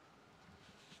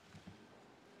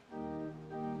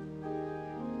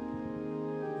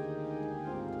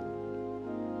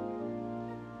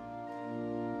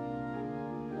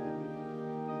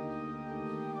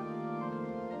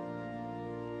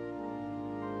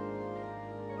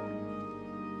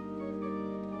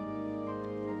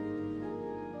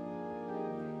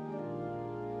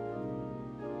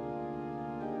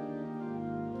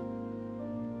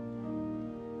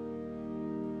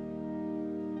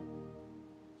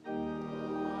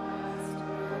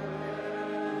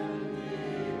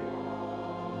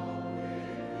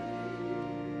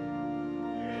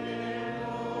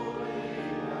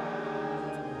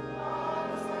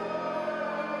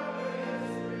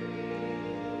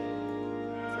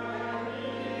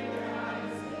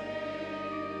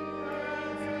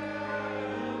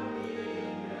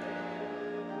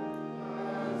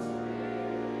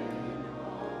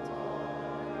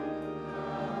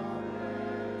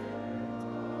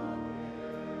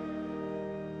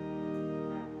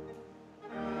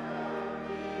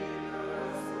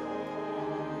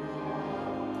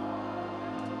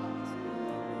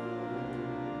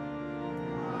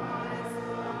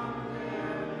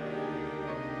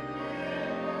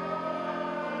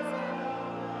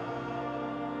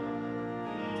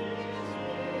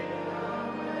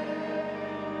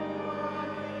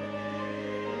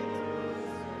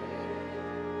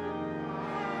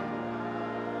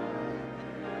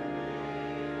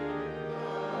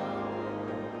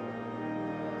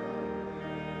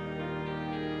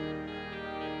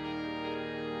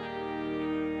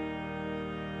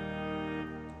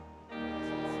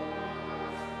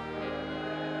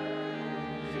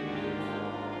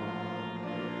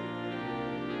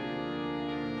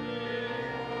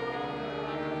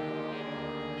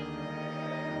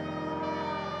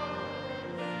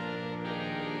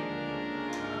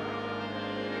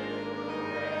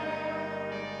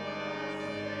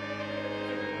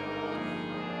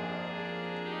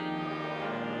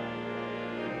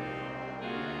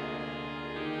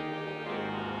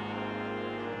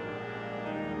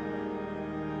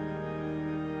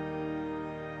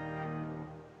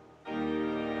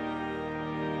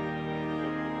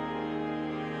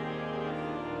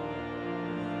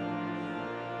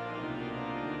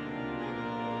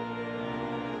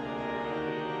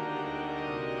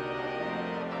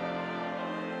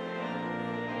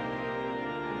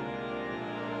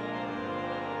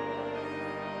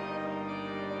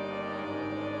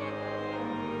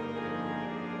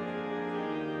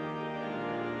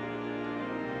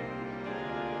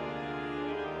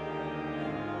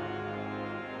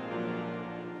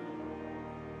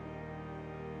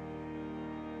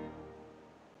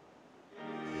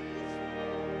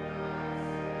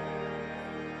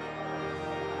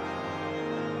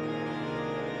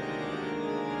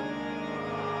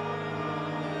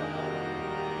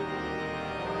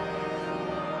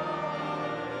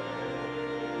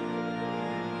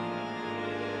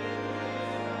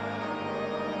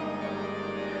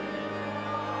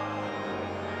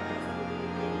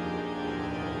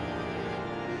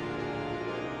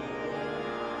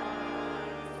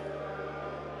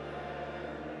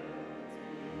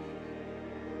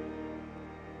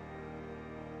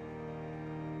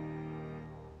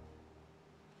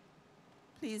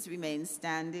 please remain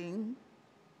standing?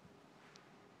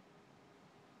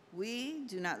 We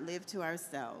do not live to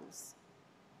ourselves,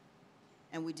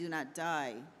 and we do not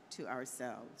die to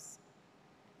ourselves.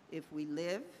 If we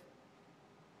live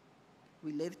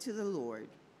to the Lord,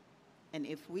 and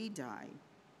if we die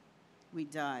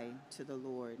to the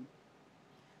Lord.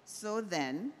 So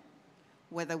then,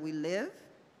 whether we live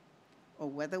or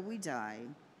whether we die,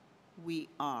 we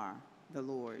are the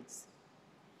Lord's.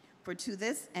 For to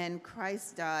this end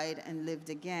Christ died and lived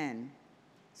again,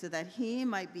 so that he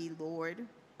might be Lord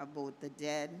of both the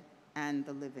dead and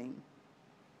the living.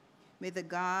 May the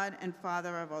God and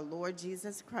Father of our Lord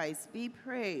Jesus Christ be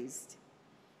praised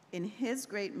in his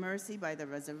great mercy by the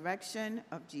resurrection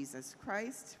of Jesus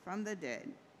Christ from the dead.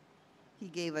 He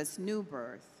gave us new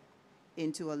birth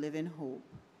into a living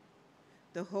hope,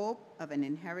 the hope of an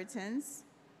inheritance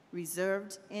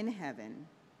reserved in heaven,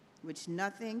 which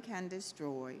nothing can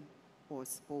destroy or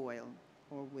spoil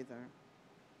or wither.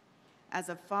 As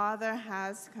a father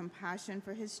has compassion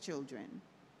for his children,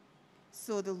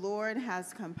 so the Lord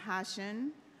has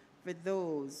compassion for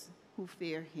those who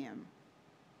fear him.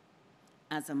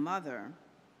 As a mother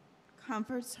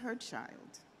comforts her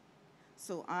child,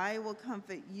 so I will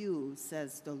comfort you,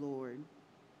 says the Lord.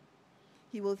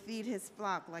 He will feed his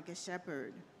flock like a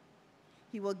shepherd.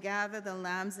 He will gather the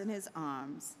lambs in his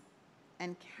arms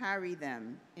and carry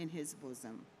them in his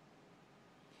bosom.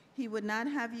 He would not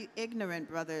have you ignorant,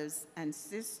 brothers and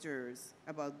sisters,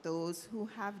 about those who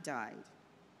have died,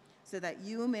 so that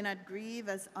you may not grieve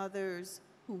as others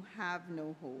who have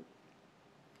no hope.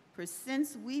 For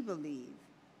since we believe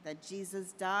that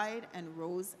Jesus died and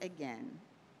rose again,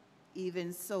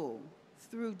 even so,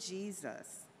 through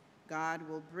Jesus, God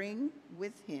will bring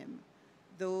with him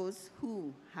those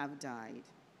who have died.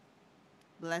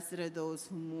 Blessed are those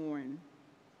who mourn,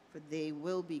 for they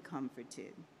will be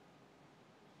comforted.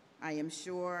 I am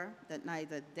sure that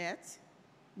neither death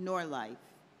nor life,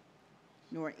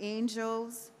 nor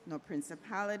angels, nor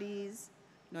principalities,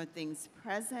 nor things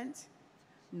present,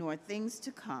 nor things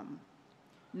to come,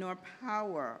 nor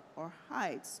power or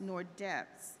heights, nor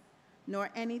depths,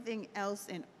 nor anything else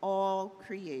in all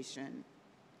creation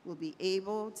will be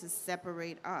able to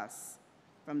separate us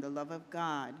from the love of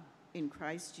God in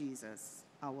Christ Jesus,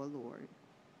 our Lord.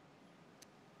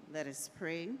 Let us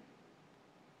pray.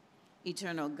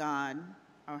 Eternal God,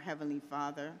 our Heavenly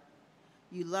Father,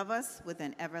 you love us with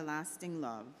an everlasting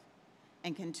love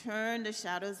and can turn the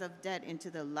shadows of death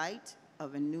into the light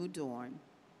of a new dawn.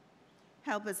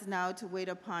 Help us now to wait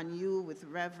upon you with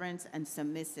reverence and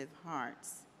submissive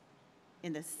hearts.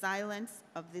 In the silence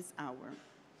of this hour,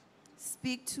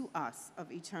 speak to us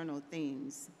of eternal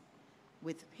things.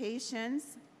 With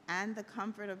patience and the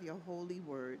comfort of your holy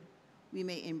word, we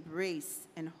may embrace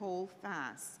and hold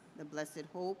fast the blessed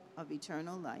hope of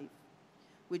eternal life,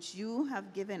 which you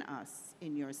have given us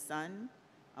in your Son,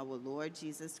 our Lord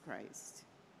Jesus Christ.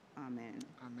 Amen.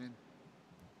 Amen.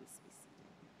 Please be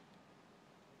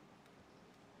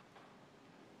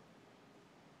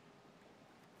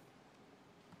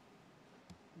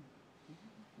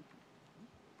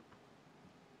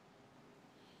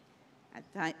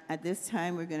seated. At this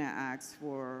time, we're going to ask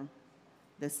for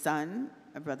the son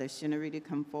of Brother Chinnery to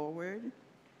come forward,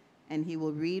 and he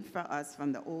will read for us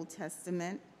from the Old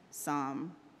Testament,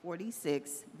 Psalm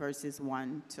 46, verses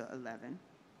 1 to 11.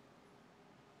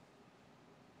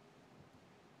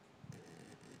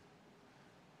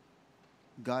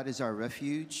 God is our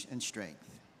refuge and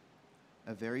strength,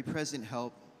 a very present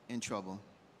help in trouble.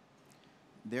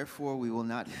 Therefore we will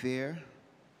not fear,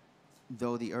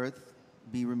 though the earth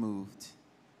be removed,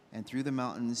 and through the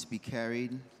mountains be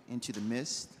carried into the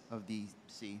midst of the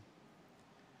sea.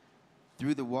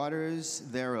 Through the waters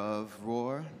thereof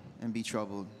roar and be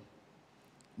troubled,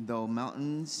 though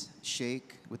mountains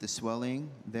shake with the swelling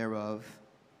thereof,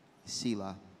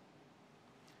 Selah.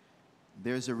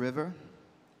 There's a river,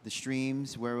 the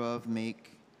streams whereof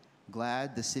make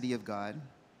glad the city of God,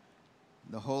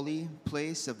 the holy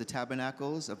place of the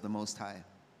tabernacles of the Most High.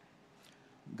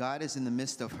 God is in the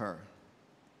midst of her.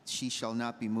 She shall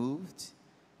not be moved.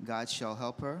 God shall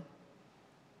help her,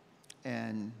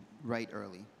 and right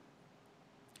early.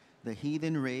 The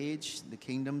heathen raged, the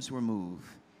kingdoms were moved.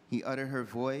 He uttered her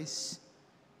voice,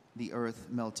 the earth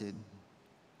melted.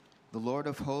 The Lord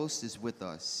of hosts is with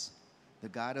us. The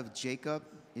God of Jacob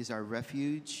is our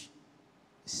refuge,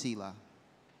 Selah.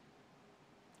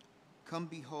 Come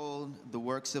behold the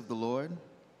works of the Lord.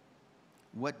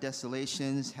 What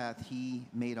desolations hath he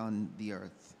made on the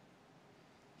earth?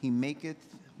 He maketh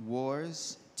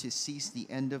wars to cease the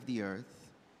end of the earth.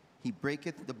 He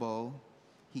breaketh the bow.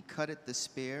 He cutteth the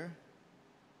spear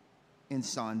in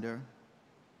sunder.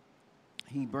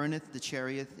 He burneth the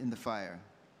chariot in the fire.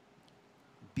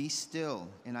 Be still,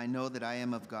 and I know that I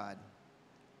am of God.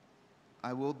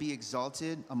 I will be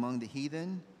exalted among the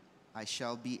heathen. I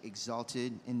shall be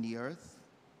exalted in the earth.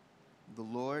 The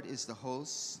Lord is the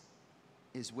host,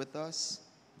 is with us.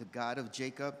 The God of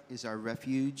Jacob is our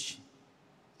refuge.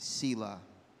 Selah.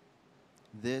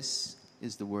 This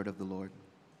is the word of the Lord.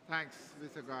 Thanks be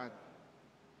to God.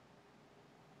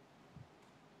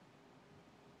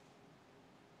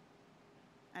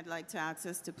 I'd like to ask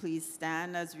us to please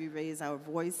stand as we raise our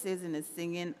voices in the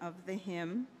singing of the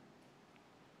hymn.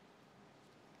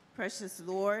 Precious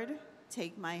Lord,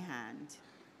 take my hand.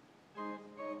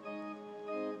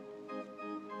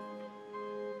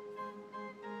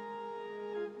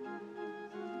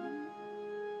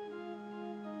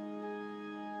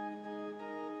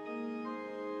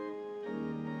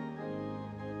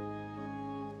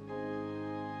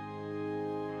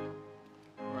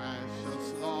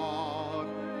 Precious Lord,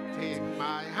 take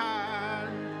my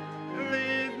hand,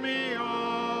 lead me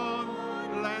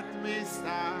on, let me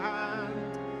stand.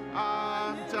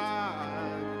 I'm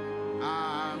tired,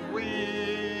 I'm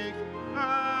weak,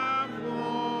 I'm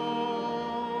worn.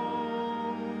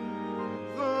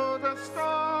 Through the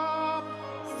storm,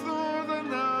 through the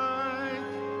night,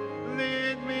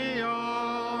 lead me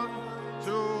on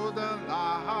to the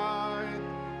light.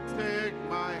 Take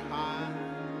my hand,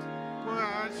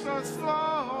 precious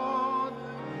Lord,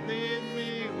 lead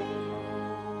me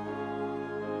home.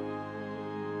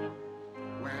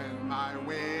 When my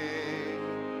way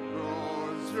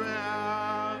grows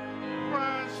drear,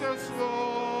 precious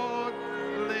Lord,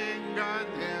 linger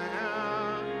near.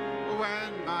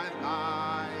 When my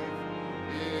life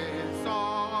is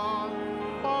almost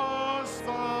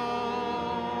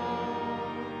gone,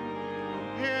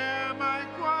 hear my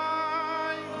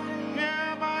cry,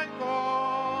 hear my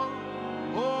call.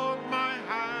 Hold my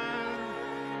hand,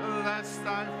 lest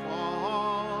I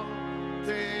fall.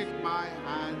 Take my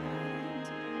hand,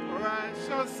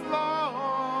 precious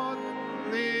Lord,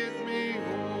 lead me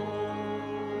home.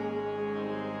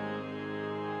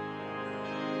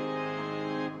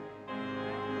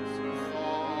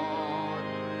 Lord,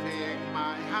 take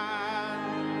my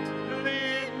hand,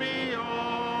 lead me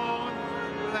on,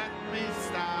 let me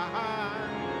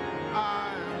stand.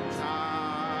 I'm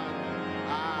tired,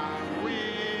 I'm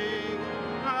weak,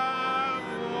 I'm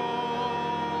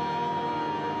worn.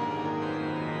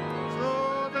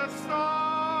 Through the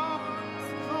storm,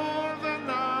 through the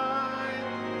night,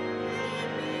 lead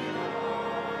me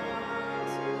on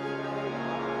to the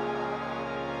light.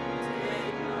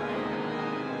 Take my hand,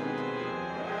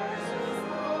 precious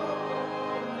Lord,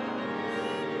 lead me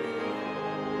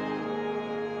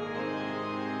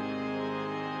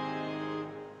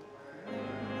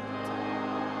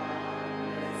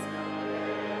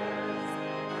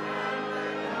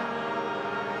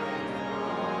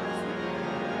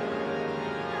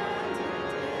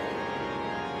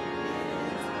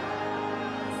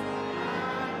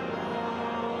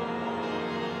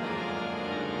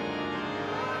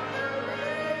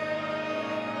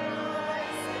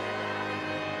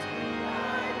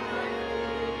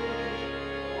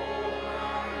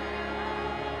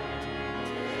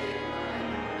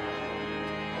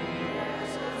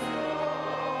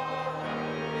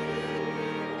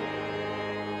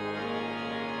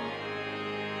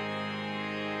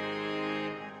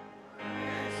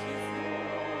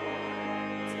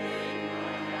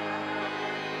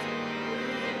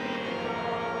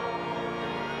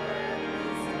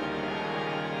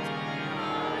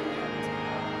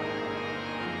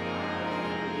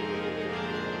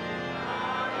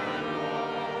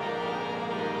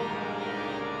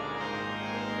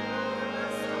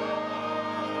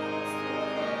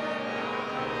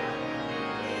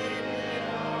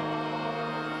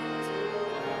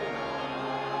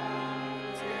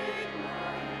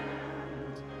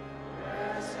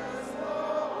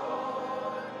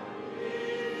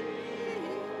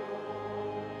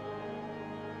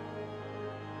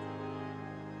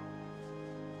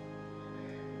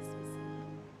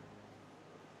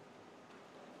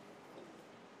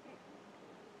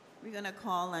We're going to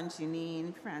call on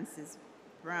Janine Francis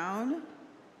Brown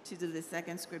to do the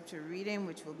second scripture reading,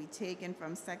 which will be taken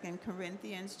from 2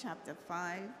 Corinthians chapter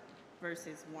 5,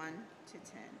 verses 1 to 10.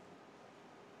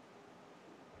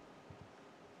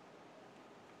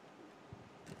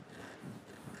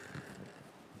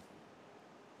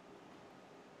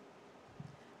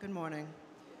 Good morning.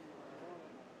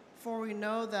 For we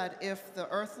know that if the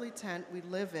earthly tent we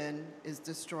live in is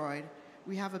destroyed,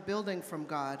 we have a building from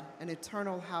God, an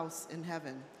eternal house in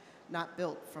heaven, not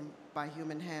built by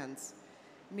human hands.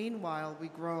 Meanwhile, we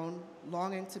groan,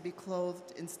 longing to be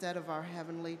clothed instead of our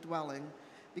heavenly dwelling,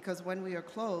 because when we are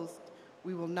clothed,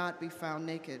 we will not be found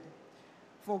naked.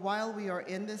 For while we are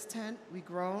in this tent, we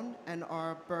groan and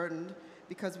are burdened,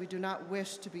 because we do not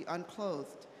wish to be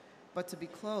unclothed, but to be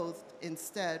clothed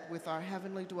instead with our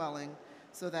heavenly dwelling,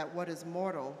 so that what is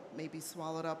mortal may be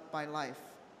swallowed up by life.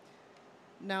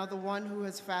 Now the one who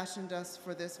has fashioned us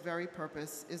for this very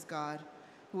purpose is God,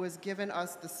 who has given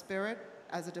us the Spirit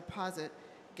as a deposit,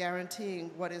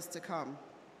 guaranteeing what is to come.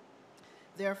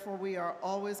 Therefore, we are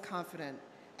always confident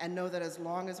and know that as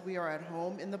long as we are at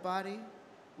home in the body,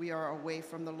 we are away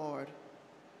from the Lord.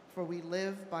 For we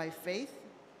live by faith,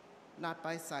 not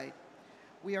by sight.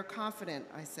 We are confident,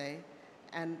 I say,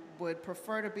 and would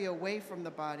prefer to be away from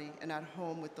the body and at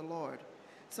home with the Lord.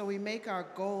 So we make our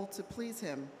goal to please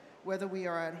him, whether we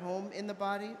are at home in the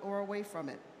body or away from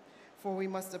it. For we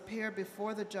must appear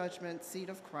before the judgment seat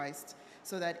of Christ,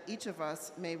 so that each of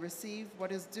us may receive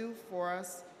what is due for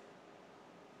us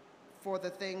for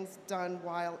the things done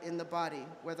while in the body,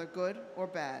 whether good or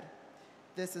bad.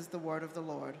 This is the word of the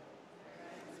Lord.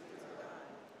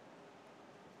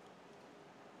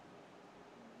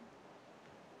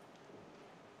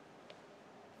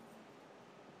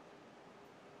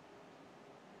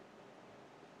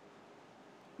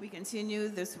 We continue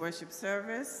this worship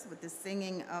service with the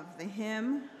singing of the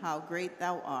hymn, How Great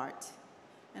Thou Art.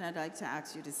 And I'd like to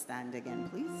ask you to stand again,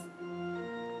 please.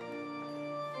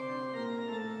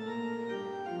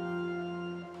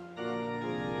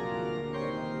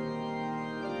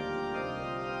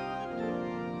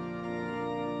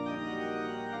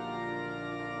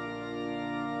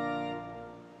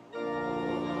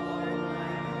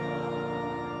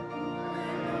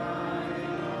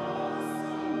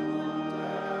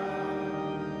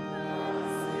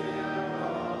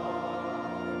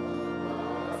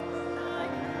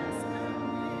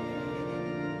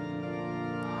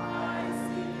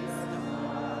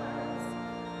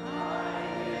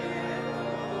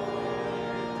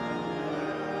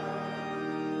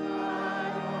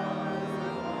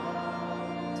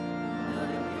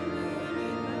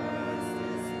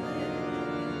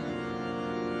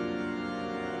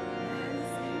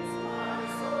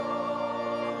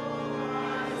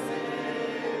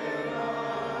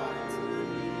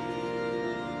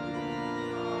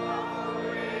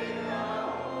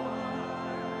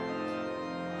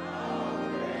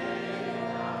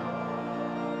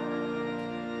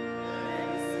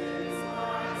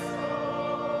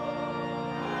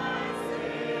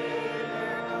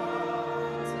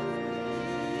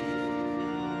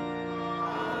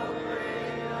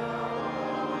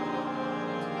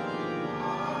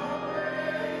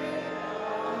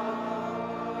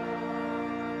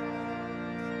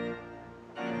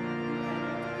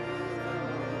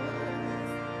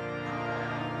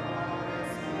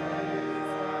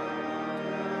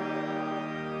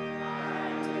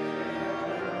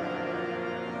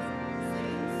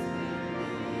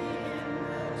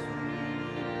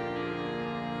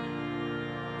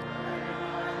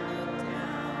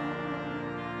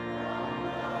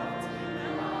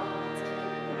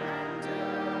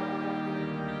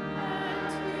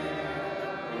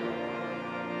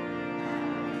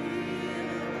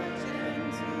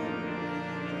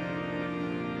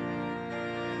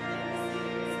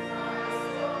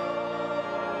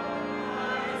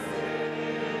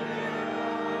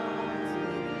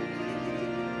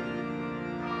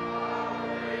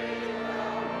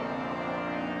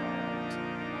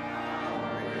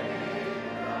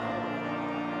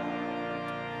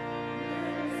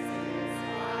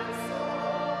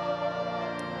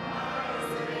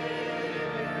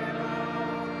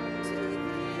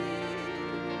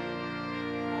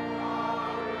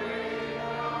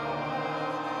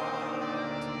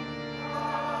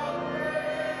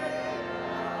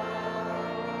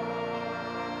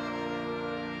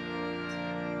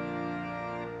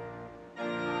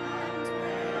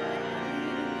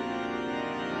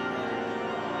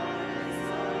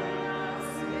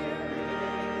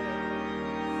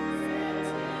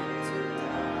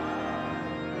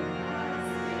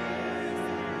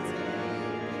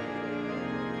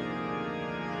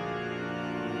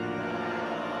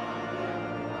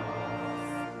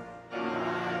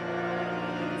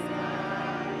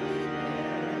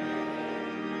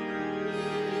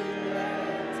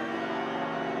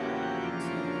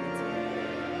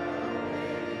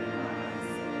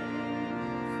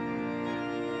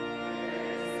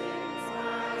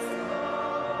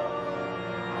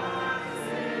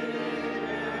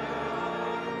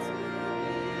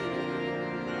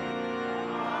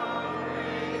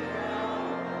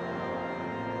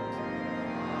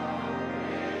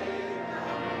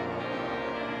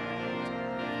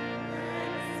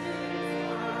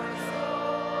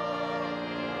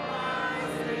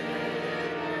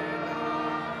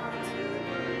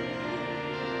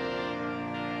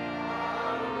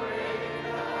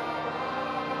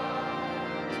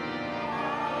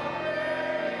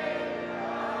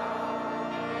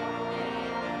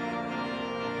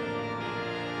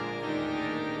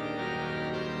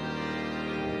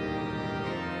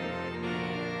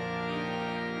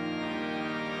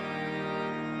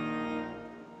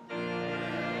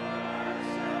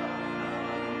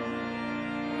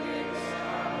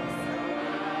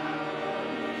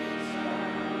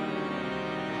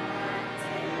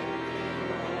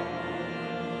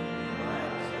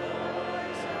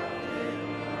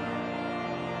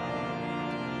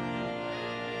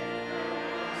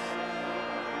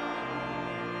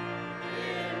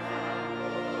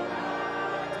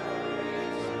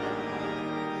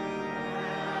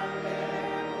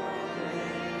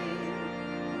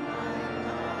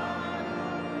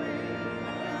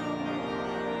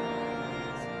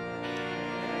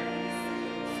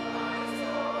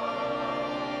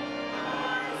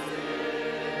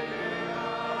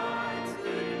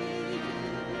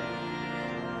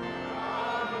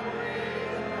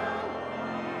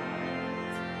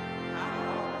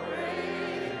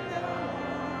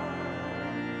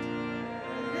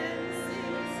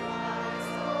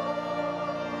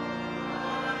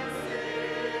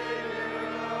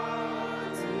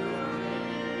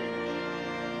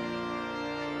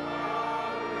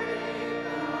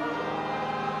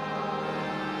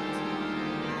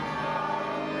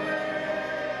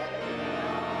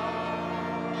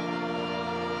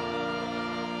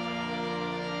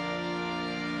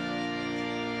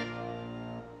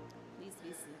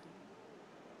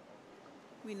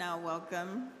 We now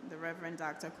welcome the Reverend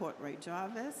Dr. Courtwright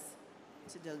Jarvis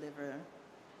to deliver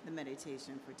the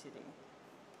meditation for today.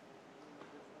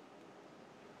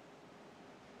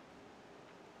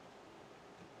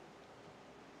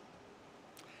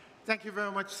 Thank you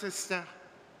very much, Sister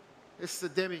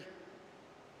Debbie.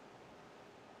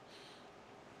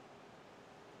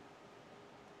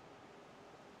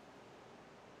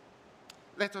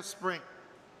 Let us pray.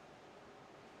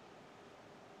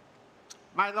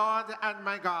 My Lord and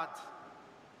my God,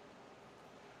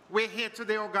 we're here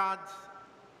today, oh God,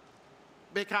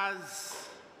 because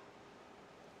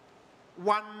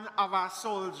one of our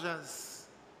soldiers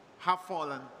have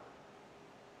fallen.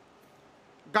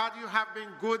 God, you have been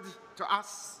good to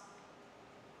us.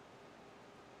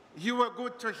 You were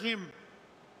good to him.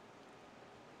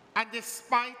 And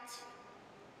despite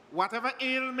whatever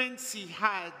ailments he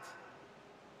had,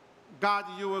 God,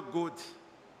 you were good.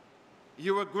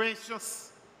 You were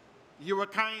gracious. You were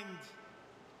kind.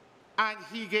 And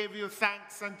he gave you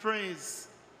thanks and praise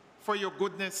for your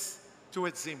goodness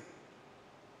towards him.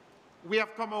 We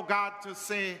have come, oh God, to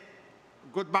say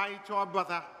goodbye to our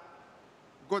brother.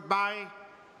 Goodbye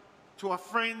to a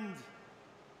friend.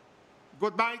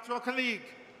 Goodbye to a colleague.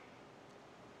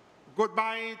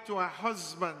 Goodbye to a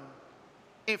husband,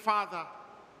 a father,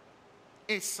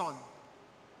 a son.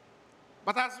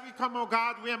 But as we come, oh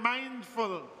God, we are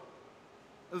mindful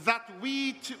that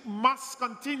we must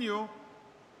continue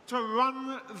to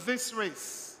run this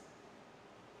race.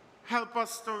 Help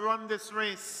us to run this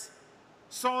race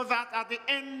so that at the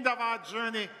end of our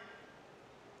journey,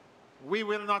 we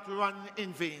will not run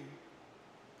in vain.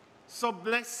 So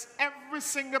bless every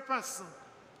single person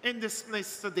in this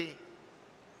place today.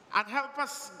 And help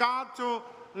us, God, to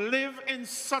live in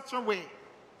such a way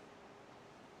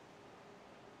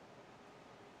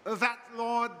that,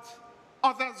 Lord,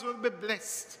 others will be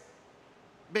blessed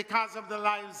because of the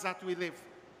lives that we live.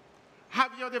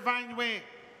 Have your divine way,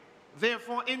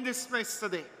 therefore, in this place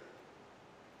today.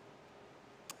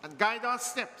 And guide our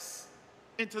steps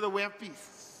into the way of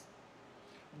peace.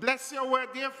 Bless your word,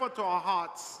 therefore, to our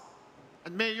hearts.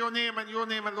 And may your name and your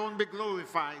name alone be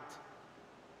glorified.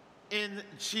 In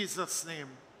Jesus' name,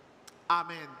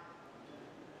 amen.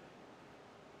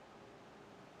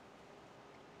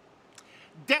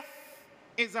 Death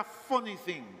is a funny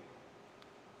thing.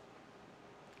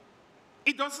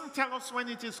 It doesn't tell us when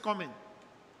it is coming.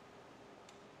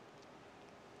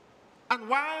 And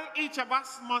while each of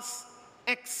us must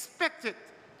expect it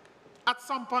at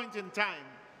some point in time,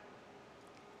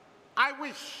 I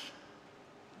wish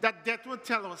that death would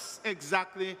tell us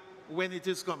exactly when it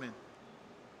is coming,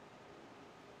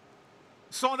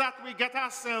 so that we get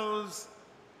ourselves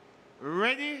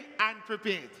ready and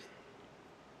prepared.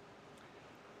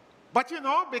 But you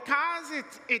know, because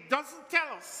it doesn't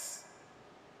tell us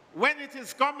when it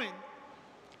is coming,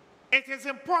 it is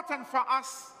important for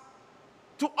us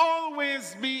to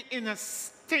always be in a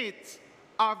state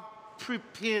of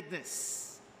preparedness.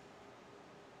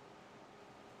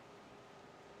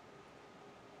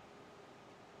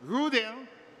 Rudel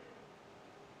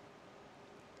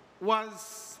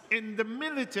was in the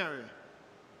military.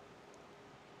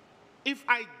 If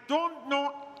I don't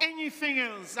know anything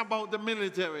else about the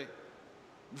military,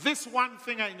 this one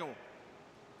thing I know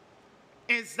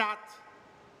is that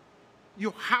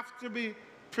you have to be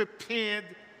prepared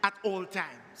at all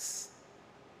times.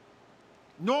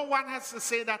 No one has to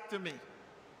say that to me.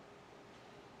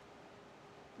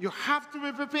 You have to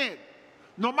be prepared.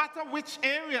 No matter which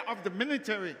area of the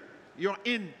military you're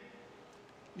in,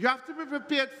 you have to be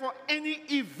prepared for any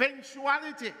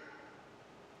eventuality.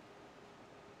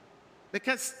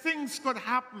 Because things could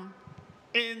happen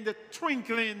in the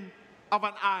twinkling of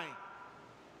an eye.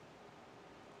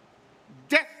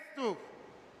 Death, too,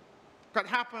 could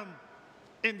happen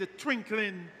in the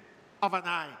twinkling of an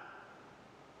eye.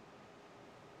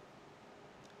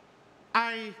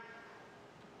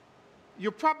 You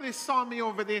probably saw me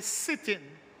over there sitting.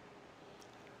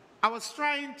 I was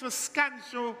trying to scan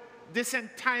through this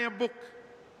entire book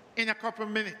in a couple of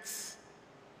minutes.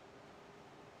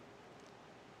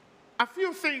 A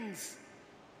few things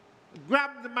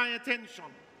grabbed my attention.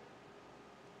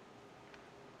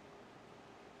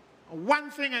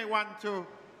 One thing I want to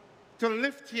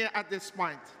lift here at this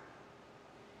point.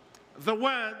 The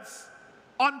words,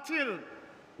 "until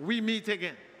we meet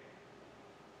again."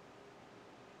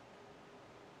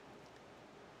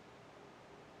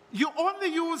 You only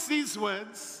use these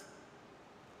words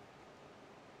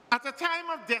at a time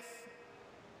of death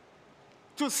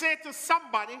to say to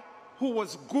somebody who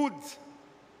was good,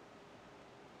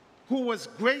 who was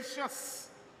gracious,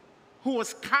 who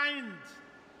was kind,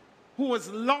 who was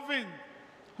loving,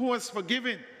 who was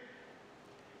forgiving.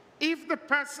 If the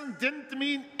person didn't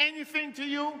mean anything to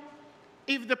you,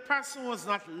 if the person was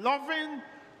not loving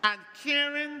and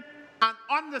caring and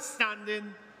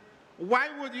understanding, why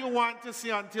would you want to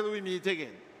see until we meet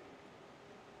again?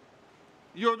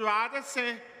 You'd rather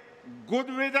say, good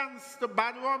riddance to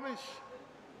bad rubbish.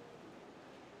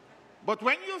 But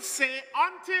when you say,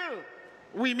 until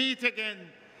we meet again,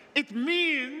 it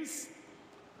means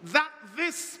that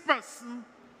this person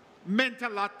meant a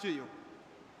lot to you.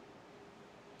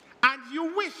 And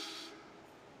you wish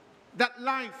that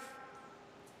life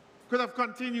could have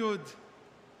continued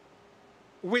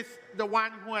with the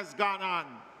one who has gone on.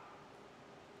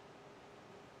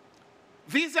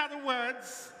 These are the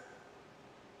words.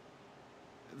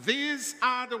 These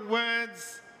are the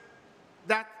words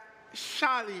that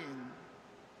Charlene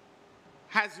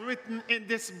has written in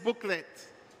this booklet.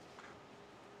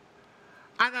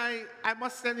 And I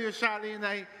must tell you,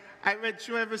 Charlene, I read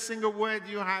through every single word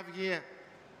you have here.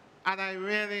 And I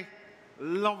really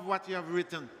love what you have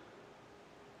written.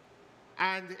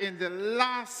 And in the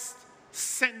last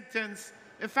sentence,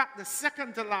 in fact, the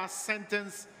second to last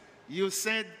sentence, you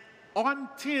said,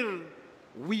 until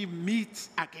we meet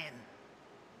again.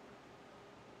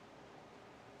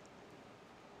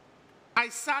 I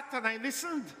sat and I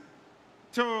listened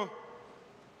to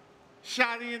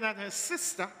Charlene and her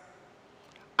sister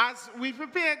as we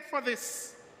prepared for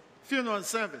this funeral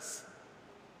service.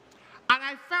 And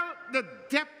I felt the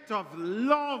depth of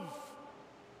love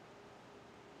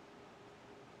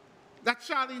that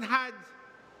Charlene had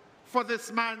for this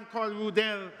man called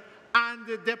Rudel, and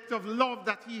the depth of love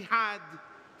that he had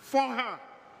for her.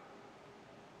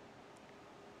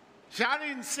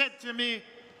 Charlene said to me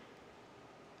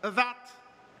that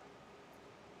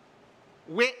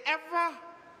wherever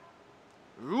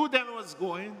Rudel was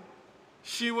going,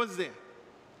 she was there.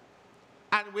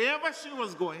 And wherever she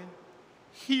was going,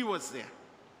 he was there.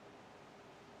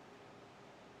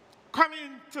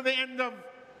 Coming to the end of,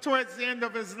 towards the end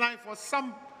of his life, or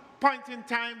some point in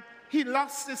time, he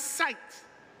lost his sight.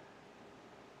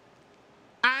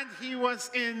 And he was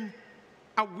in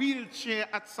a wheelchair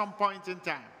at some point in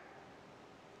time.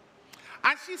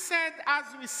 And she said, as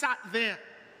we sat there,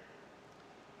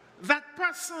 that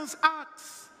persons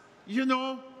asked, you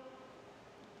know,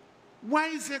 why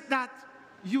is it that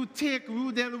you take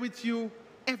Rudel with you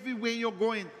everywhere you're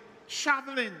going,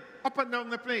 traveling up and down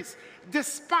the place,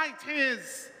 despite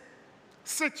his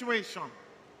situation?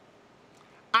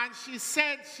 And she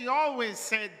said, she always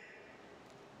said,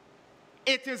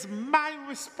 it is my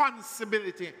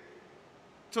responsibility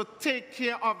to take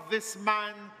care of this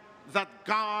man that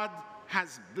God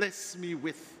has blessed me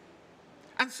with.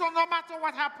 And so no matter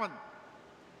what happened,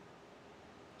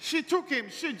 she took him,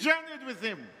 she journeyed with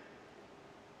him.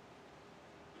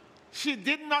 She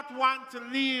did not want to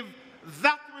leave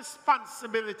that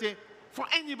responsibility for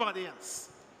anybody else.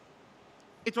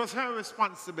 It was her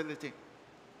responsibility,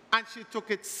 and she took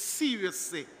it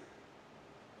seriously.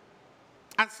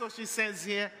 And so she says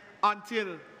here,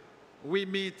 until we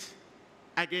meet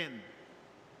again.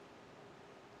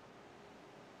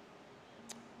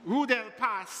 Rudel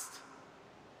passed.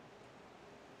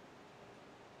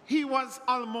 He was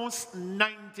almost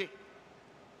 90.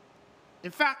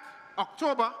 In fact,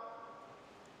 October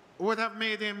would have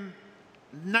made him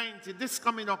 90. This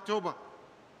coming October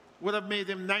would have made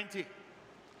him 90.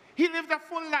 He lived a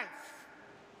full life.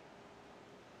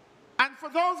 And for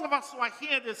those of us who are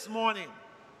here this morning,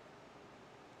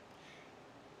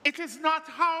 it is not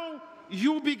how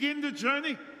you begin the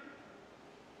journey,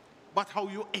 but how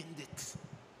you end it.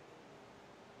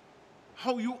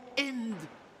 How you end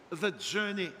the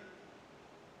journey.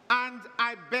 And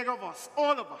I beg of us,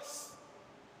 all of us,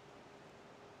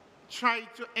 try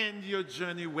to end your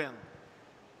journey well.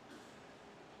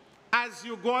 As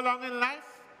you go along in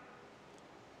life,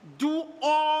 do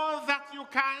all that you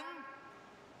can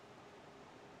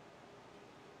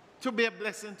to be a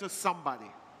blessing to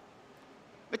somebody.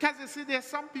 Because you see, there are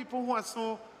some people who are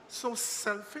so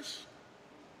selfish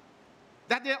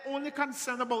that they're only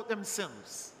concerned about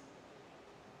themselves.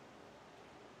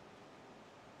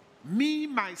 Me,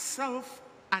 myself,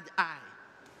 and I.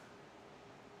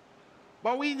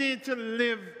 But we need to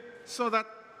live so that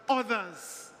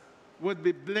others would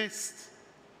be blessed,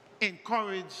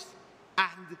 encouraged,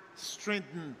 and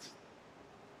strengthened.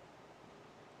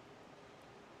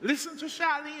 Listen to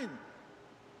Charlene.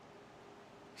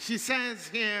 She says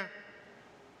here,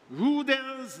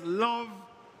 Rudel's love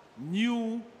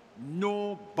knew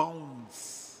no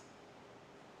bounds.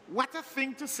 What a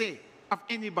thing to say of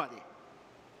anybody.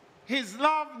 His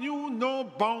love knew no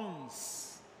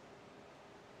bounds.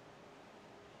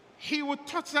 He would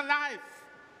touch a life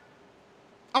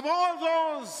of all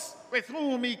those with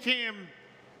whom he came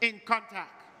in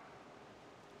contact.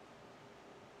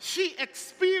 She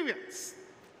experienced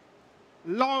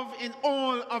love in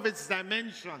all of its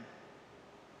dimension.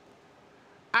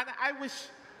 And I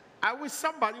wish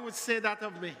somebody would say that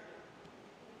of me.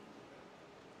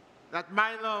 That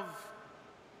my love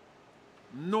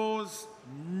knows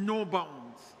no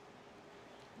bounds.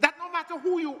 That no matter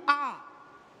who you are,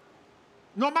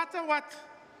 no matter what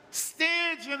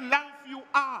stage in life you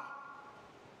are,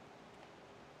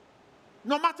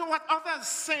 no matter what others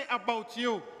say about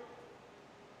you,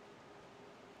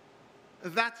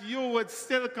 that you would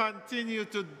still continue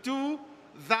to do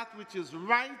that which is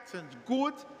right and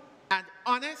good and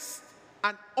honest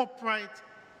and upright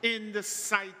in the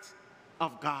sight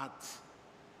of God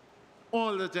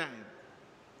all the time.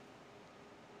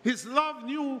 His love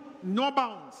knew no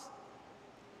bounds.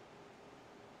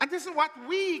 And this is what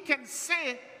we can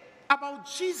say about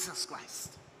Jesus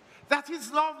Christ, that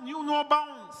his love knew no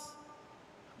bounds.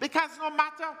 Because no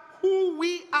matter who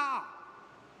we are,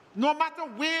 no matter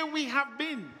where we have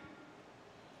been,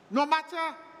 no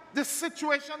matter the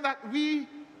situation that we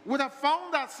would have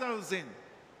found ourselves in,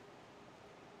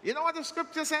 you know what the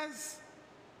scripture says?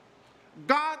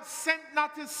 God sent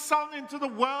not his Son into the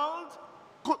world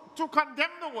to condemn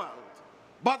the world,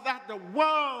 but that the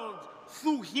world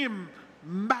through him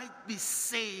might be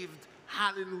saved.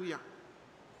 Hallelujah.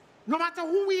 No matter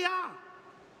who we are,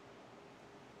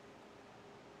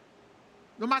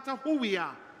 no matter who we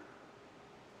are,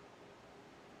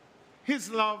 his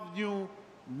love knew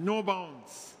no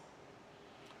bounds.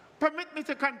 Permit me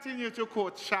to continue to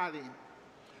quote Charlene,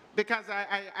 because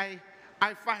I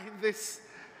find this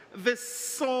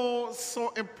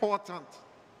so important.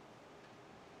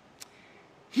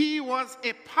 He was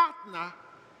a partner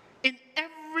in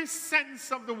every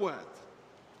sense of the word.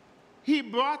 He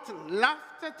brought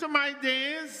laughter to my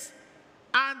days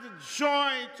and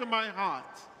joy to my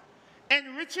heart,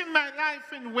 enriching my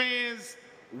life in ways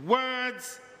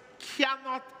words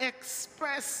cannot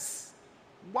express.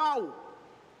 Wow,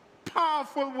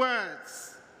 powerful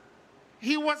words.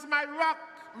 He was my rock,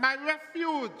 my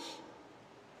refuge,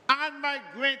 and my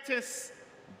greatest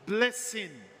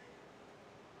blessing.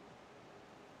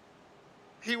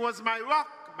 He was my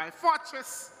rock, my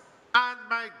fortress, and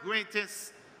my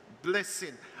greatest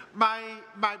blessing. My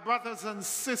brothers and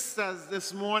sisters,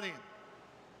 this morning,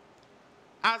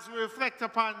 as we reflect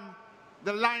upon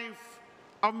the life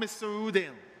of Mr.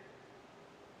 Rudel,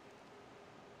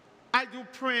 I do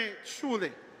pray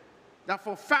truly that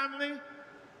for family,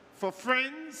 for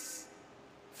friends,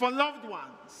 for loved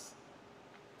ones,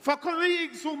 for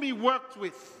colleagues whom he worked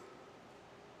with,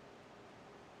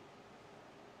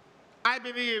 I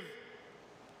believe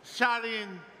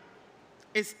Charlene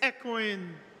is echoing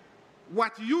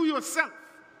what you yourself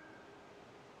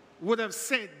would have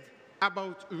said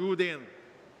about Rudel.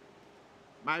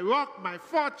 My rock, my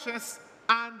fortress,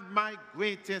 and my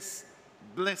greatest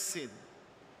blessing.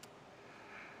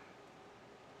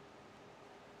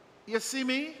 You see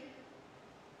me?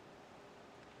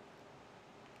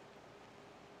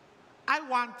 I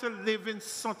want to live in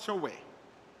such a way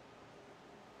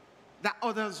that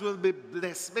others will be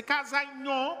blessed. Because I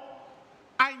know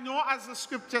as the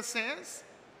scripture says,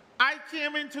 I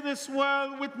came into this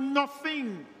world with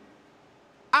nothing.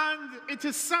 And it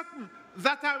is certain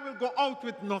that I will go out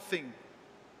with nothing.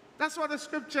 That's what the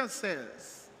scripture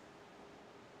says.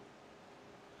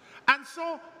 And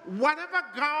so, whatever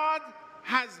God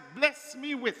has blessed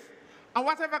me with, and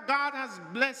whatever God has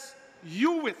blessed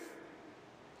you with,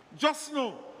 just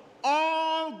know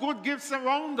all good gifts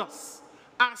around us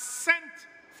are sent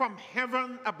from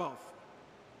heaven above.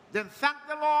 Then thank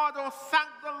the Lord, or thank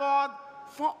the Lord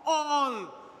for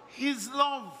all his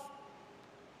love.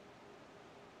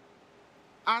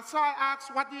 And so I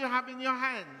ask, what do you have in your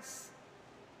hands?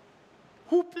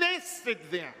 Who placed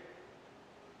it there?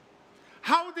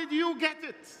 How did you get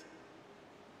it?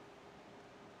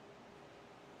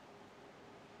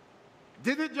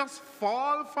 Did it just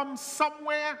fall from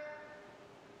somewhere?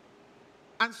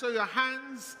 And so your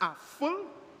hands are full?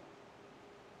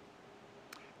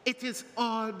 It is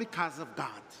all because of God.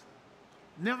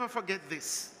 Never forget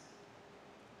this.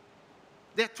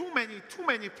 There are too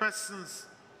many persons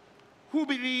who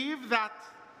believe that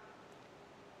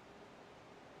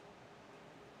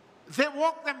they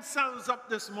woke themselves up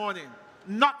this morning.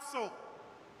 Not so.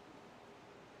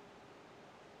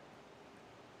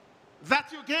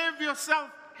 That you gave yourself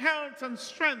health and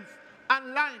strength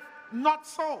and life. Not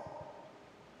so.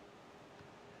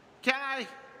 Can I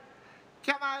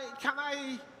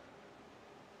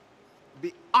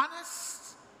be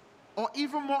honest, or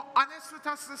even more honest with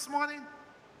us this morning?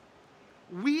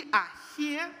 we are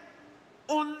here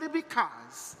only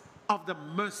because of the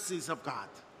mercies of God.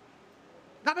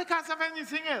 Not because of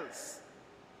anything else.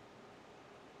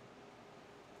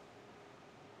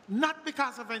 Not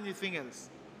because of anything else.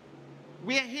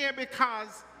 We are here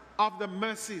because of the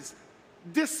mercies.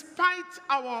 Despite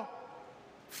our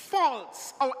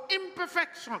faults, our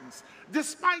imperfections,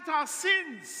 despite our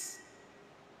sins,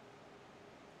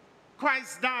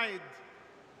 Christ died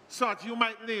so that you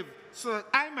might live, so that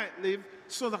I might live,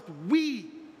 so that we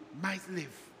might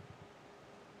live.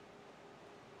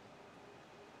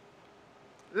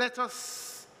 Let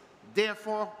us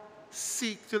therefore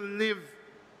seek to live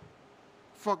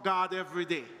for God every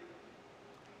day.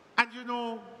 And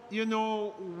you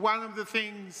know, one of the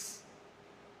things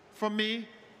for me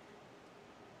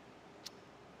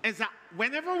is that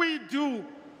whenever we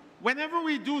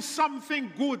do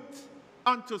something good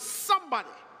unto somebody,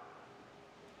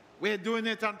 we're doing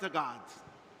it unto God.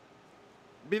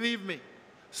 Believe me.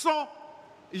 So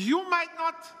you might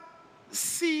not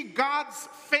see God's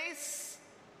face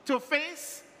to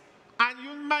face, and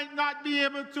you might not be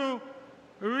able to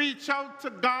reach out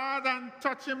to God and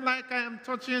touch him like I am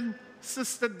touching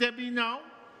Sister Debbie now.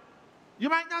 You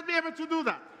might not be able to do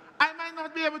that. I might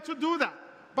not be able to do that.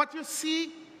 But you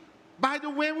see, by the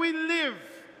way we live,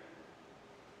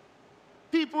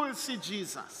 people will see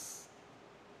Jesus.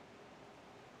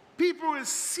 People will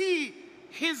see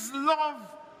his love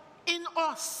in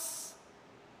us.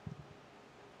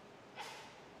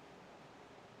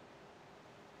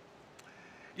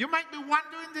 You might be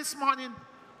wondering this morning,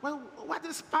 well, what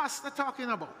is Pastor talking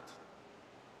about?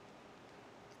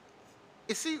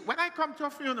 You see, when I come to a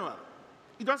funeral,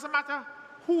 it doesn't matter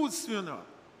whose funeral.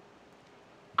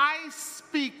 I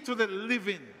speak to the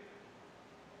living,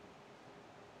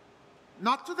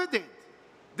 not to the dead.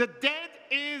 The dead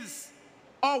is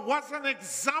or was an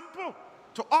example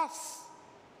to us.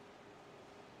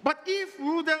 But if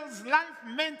Rudel's life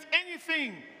meant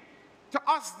anything to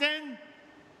us, then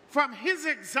from his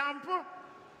example,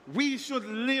 we should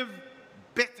live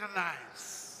better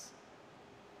lives.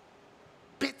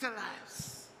 Better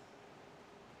lives.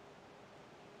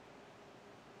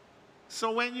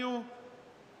 So when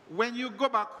you go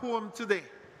back home today,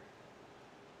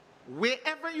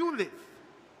 wherever you live,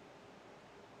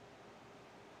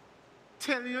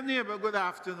 tell your neighbor good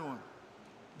afternoon.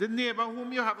 The neighbor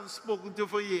whom you haven't spoken to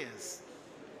for years.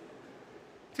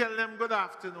 Tell them good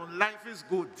afternoon. Life is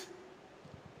good.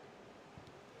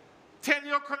 Tell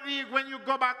your colleague when you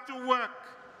go back to work,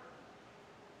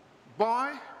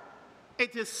 boy,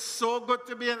 it is so good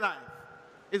to be alive.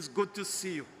 It's good to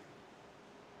see you.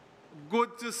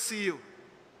 Good to see you.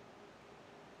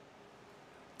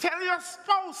 Tell your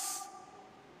spouse,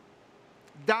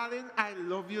 darling, I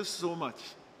love you so much.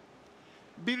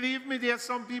 Believe me, there are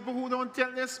some people who don't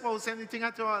tell their spouse anything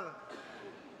at all.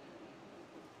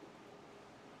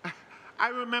 I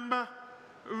remember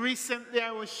recently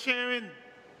I was sharing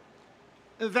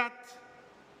that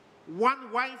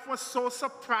one wife was so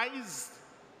surprised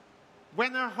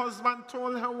when her husband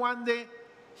told her one day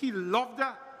he loved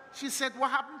her. She said, "What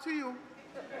happened to you?"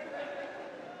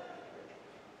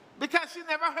 Because she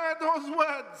never heard those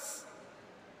words.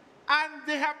 And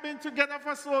they have been together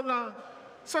for so long.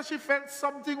 So she felt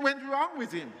something went wrong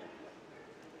with him.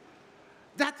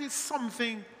 That is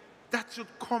something that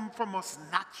should come from us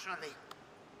naturally.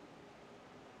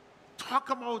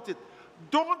 Talk about it.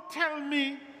 Don't tell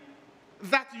me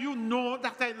that you know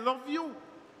that I love you.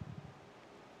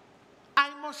 I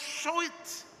must show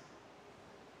it.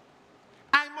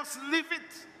 I must live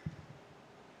it.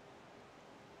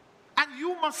 And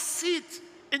you must see it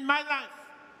in my life.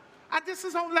 And this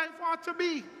is how life ought to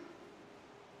be.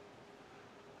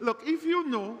 Look, if you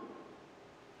know,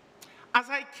 as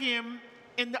I came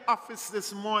in the office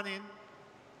this morning,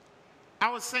 I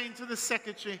was saying to the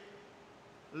secretary,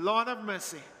 Lord of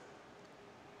mercy,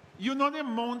 you know the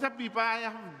amount of people I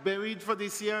have buried for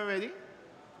this year already?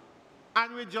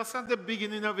 And we're just at the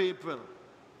beginning of April.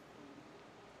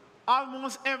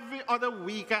 Almost every other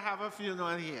week I have a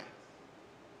funeral here.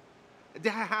 I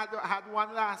had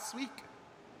one last week.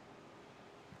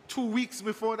 2 weeks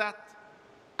before that,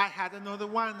 I had another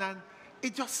one, and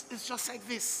it's just like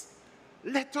this.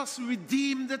 Let us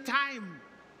redeem the time,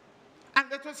 and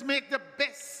let us make the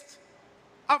best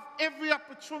of every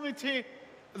opportunity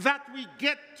that we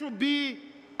get to be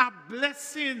a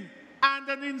blessing and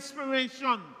an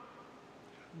inspiration.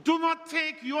 Do not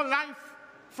take your life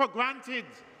for granted,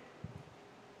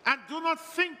 and do not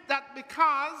think that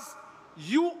because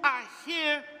you are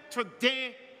here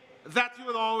today that you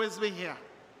will always be here.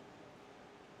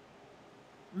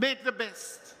 Make the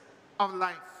best of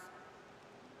life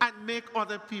and make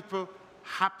other people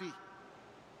happy.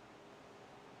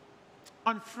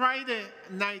 On Friday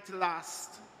night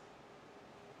last,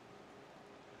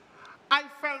 I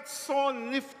felt so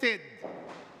lifted,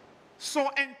 so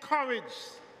encouraged,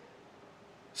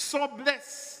 so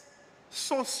blessed,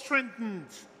 so strengthened.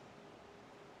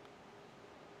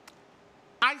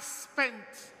 I spent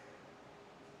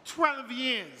 12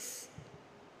 years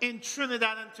in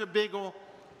Trinidad and Tobago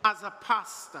as a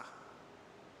pastor.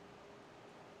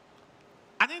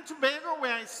 And in Tobago,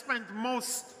 where I spent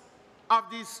most of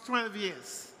these 12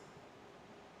 years,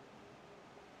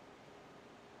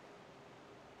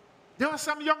 there were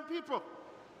some young people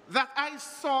that I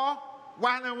saw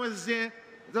while I was there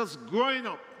just growing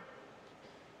up.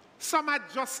 Some had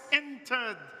just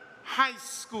entered high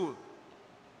school.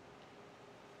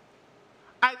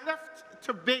 I left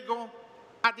Tobago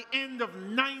at the end of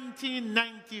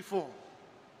 1994.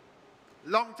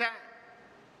 Long time.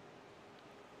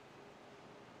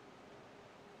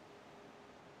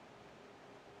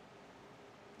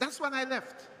 That's when I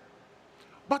left.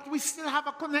 But we still have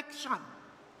a connection.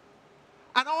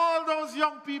 And all those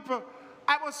young people,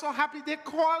 I was so happy they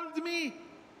called me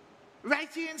right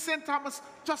here in St. Thomas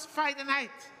just Friday night.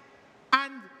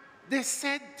 And they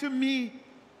said to me,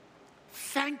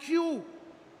 thank you.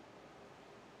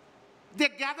 They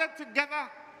gathered together.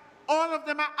 All of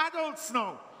them are adults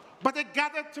now. But they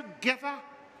gathered together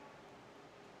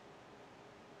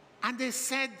and they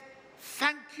said,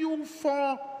 thank you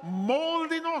for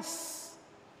molding us,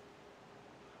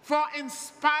 for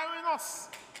inspiring us.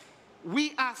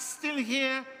 We are still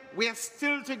here, we are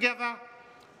still together,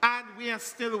 and we are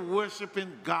still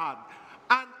worshiping God.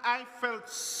 And I felt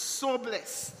so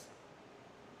blessed,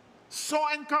 so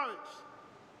encouraged,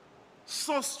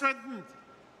 so strengthened.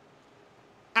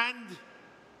 And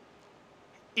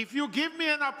if you give me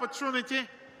an opportunity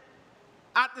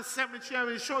at the cemetery, I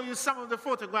will show you some of the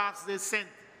photographs they sent,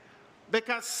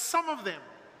 because some of them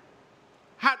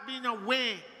had been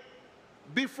away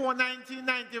before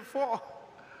 1994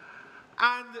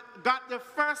 and got the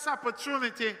first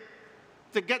opportunity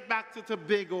to get back to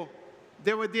Tobago.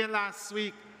 They were there last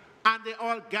week, and they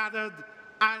all gathered,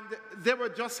 and they were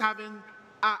just having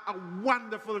a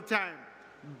wonderful time,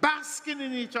 basking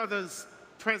in each other's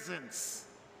presence.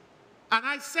 And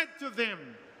I said to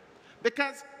them,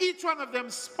 because each one of them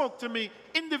spoke to me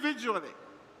individually,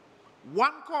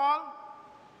 one call,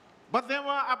 but there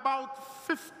were about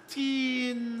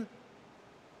 15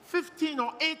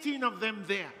 or 18 of them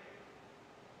there.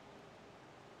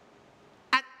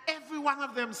 And every one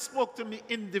of them spoke to me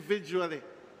individually.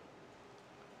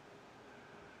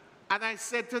 And I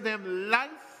said to them,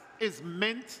 life is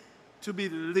meant to be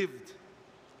lived.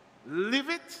 Live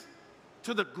it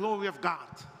to the glory of God.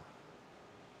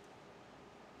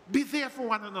 Be there for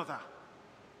one another.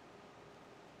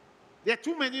 There are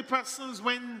too many persons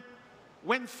when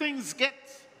things get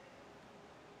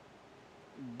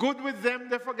good with them,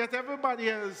 they forget everybody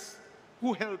else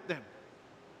who helped them.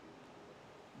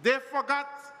 They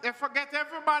forget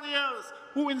everybody else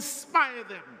who inspired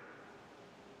them.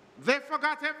 They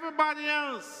forgot everybody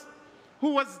else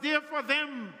who was there for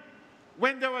them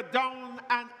when they were down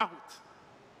and out.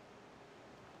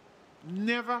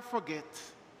 Never forget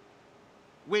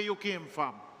where you came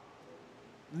from.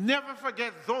 Never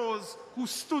forget those who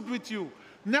stood with you.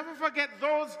 Never forget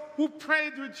those who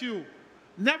prayed with you.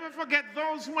 Never forget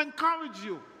those who encouraged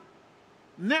you.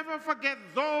 Never forget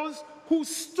those who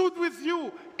stood with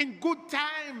you in good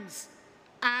times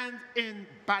and in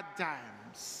bad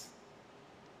times.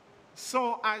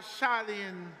 So as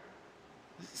Charlene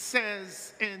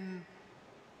says in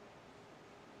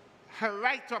her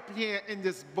write-up here in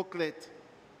this booklet,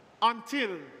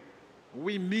 until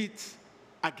we meet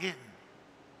again.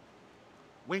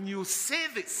 When you say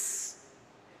this,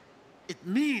 it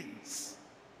means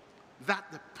that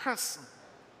the person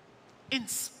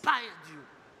inspired you,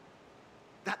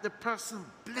 that the person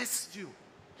blessed you,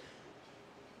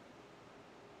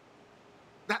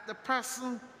 that the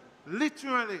person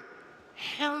literally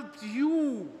helped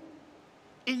you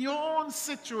in your own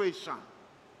situation.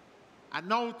 And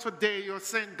now today you're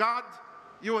saying, God,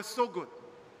 you are so good.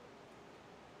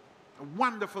 A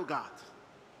wonderful God.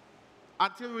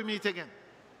 Until we meet again.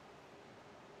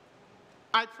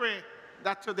 I pray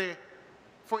that today,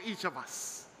 for each of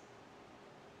us,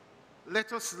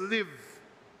 let us live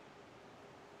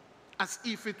as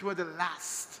if it were the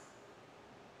last.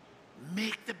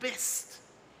 Make the best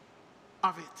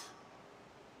of it.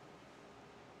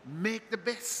 Make the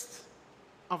best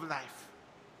of life.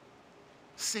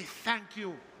 Say thank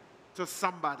you to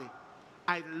somebody.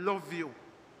 I love you.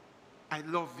 I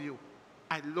love you.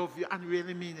 I love you, and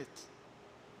really mean it.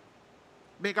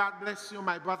 May God bless you,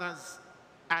 my brothers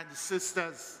and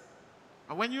sisters.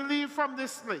 And when you leave from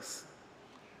this place,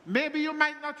 maybe you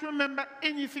might not remember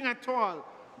anything at all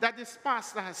that this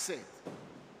pastor has said.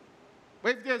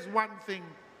 But if there's one thing,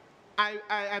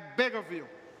 I beg of you,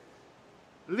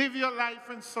 live your life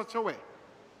in such a way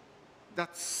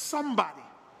that somebody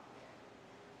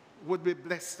would be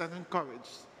blessed and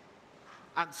encouraged.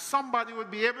 And somebody would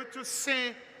be able to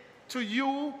say to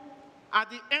you at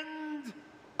the end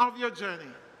of your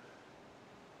journey,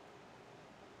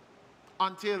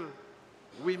 until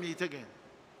we meet again.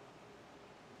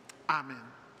 Amen.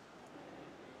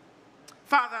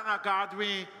 Father and our God,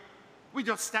 we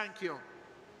just thank you.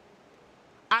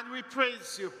 And we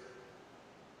praise you.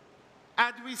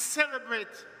 And we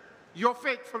celebrate your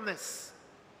faithfulness.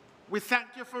 We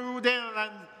thank you for Rudel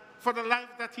and for the life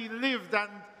that he lived and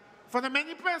for the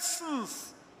many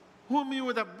persons whom you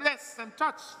would have blessed and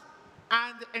touched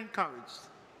and encouraged.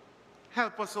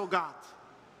 Help us, O God,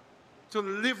 to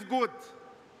live good,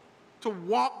 to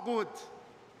walk good,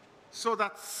 so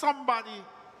that somebody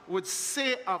would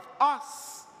say of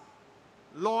us,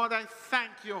 Lord, I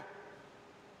thank you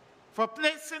for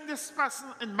placing this person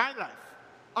in my life,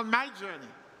 on my journey.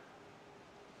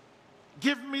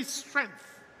 Give me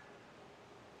strength.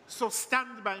 So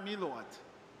stand by me, Lord.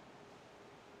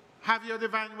 Have your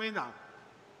divine way now.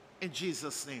 In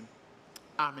Jesus' name,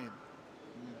 amen.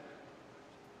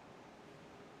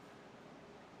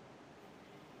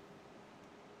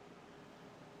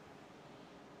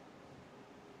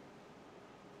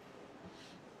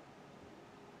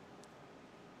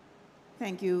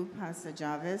 Thank you, Pastor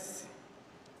Jarvis.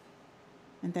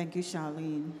 And thank you,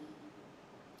 Charlene.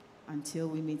 Until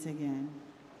we meet again.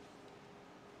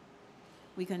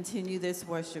 We continue this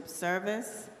worship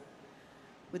service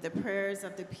with the prayers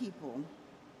of the people.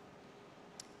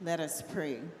 Let us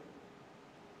pray.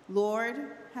 Lord,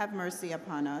 have mercy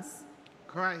upon us.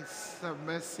 Christ, have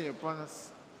mercy upon us.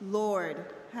 Lord,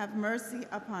 have mercy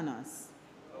upon us.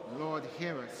 Lord,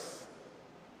 hear us.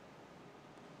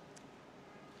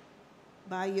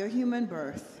 By your human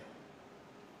birth,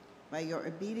 by your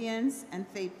obedience and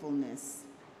faithfulness,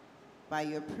 by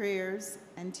your prayers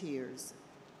and tears,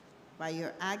 by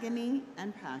your agony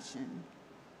and passion,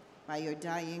 by your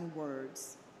dying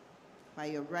words, by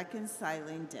your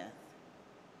reconciling death,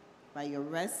 by your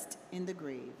rest in the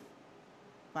grave,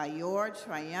 by your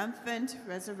triumphant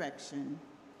resurrection,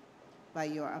 by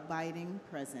your abiding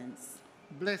presence.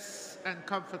 Bless and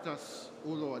comfort us,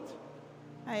 O Lord.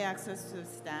 I ask us to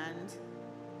stand.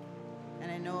 And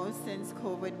I know since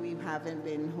COVID we haven't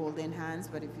been holding hands,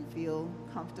 but if you feel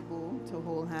comfortable to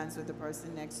hold hands with the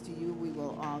person next to you, we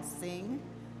will all sing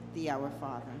the Our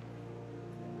Father.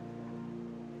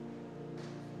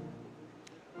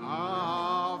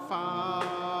 Our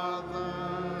Father,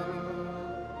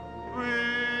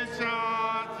 which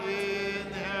art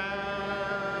in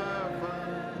heaven,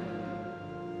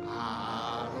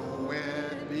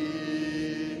 hallowed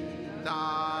be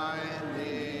thy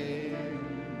name.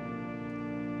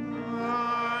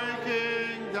 Thy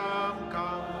kingdom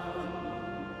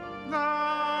come,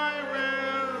 thy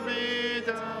will be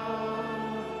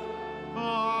done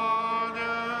on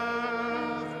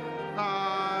earth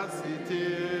as it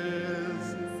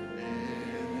is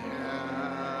in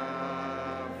heaven.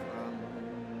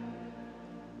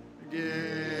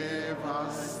 Give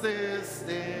us this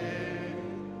day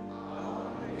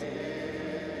our daily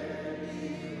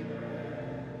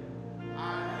bread,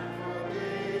 and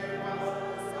forgive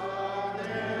us our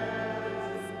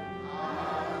debts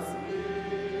as we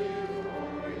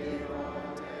forgive our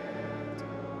debtors.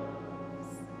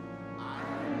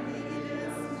 And lead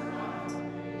us not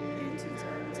into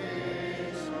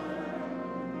temptation,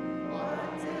 but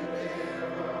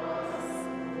deliver us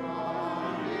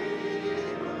from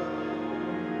evil.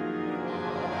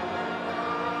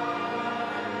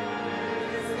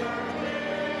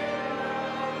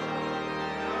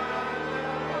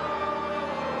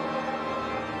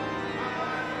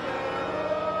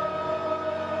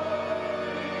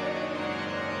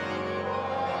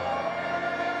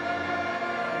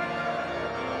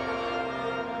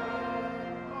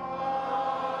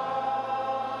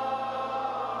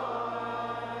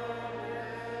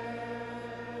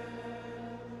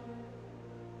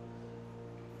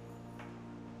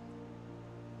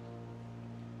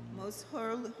 Most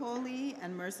holy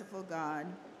and merciful God,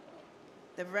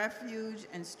 the refuge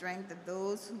and strength of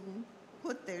those who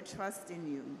put their trust in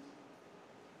you,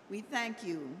 we thank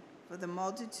you for the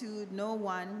multitude no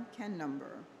one can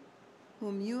number,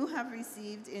 whom you have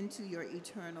received into your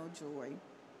eternal joy.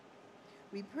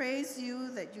 We praise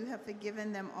you that you have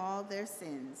forgiven them all their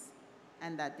sins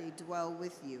and that they dwell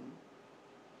with you.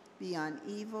 Beyond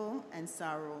evil and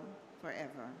sorrow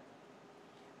forever.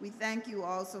 We thank you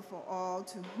also for all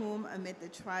to whom, amid the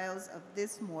trials of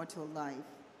this mortal life,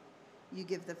 you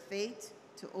give the faith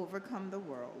to overcome the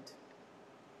world,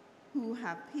 who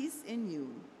have peace in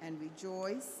you and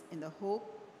rejoice in the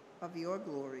hope of your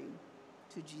glory.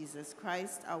 To Jesus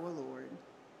Christ our Lord.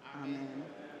 Amen.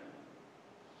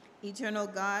 Eternal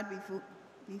God,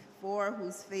 before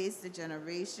whose face the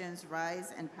generations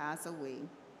rise and pass away,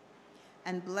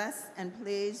 and bless and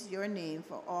praise your name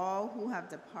for all who have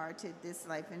departed this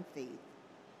life in faith,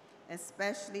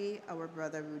 especially our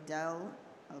brother Rudel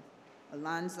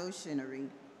Alanzo Chinnery.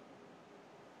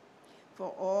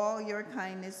 For all your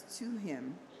kindness to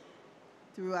him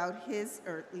throughout his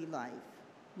earthly life,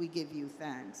 we give you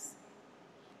thanks.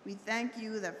 We thank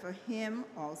you that for him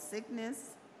all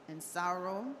sickness and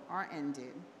sorrow are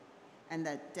ended, and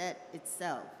that death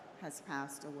itself has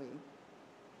passed away.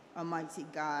 Almighty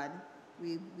God,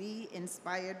 we be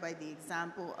inspired by the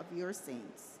example of your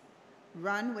saints.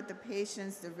 Run with the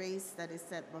patience the race that is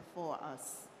set before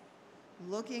us,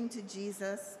 looking to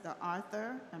Jesus, the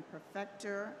author and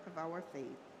perfecter of our faith,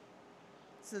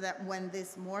 so that when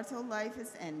this mortal life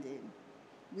is ended,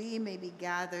 we may be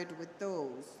gathered with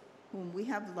those whom we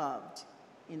have loved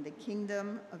in the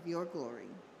kingdom of your glory,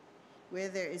 where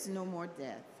there is no more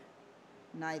death,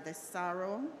 neither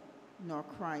sorrow nor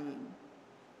crying,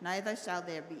 neither shall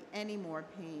there be any more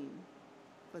pain,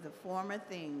 for the former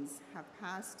things have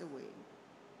passed away.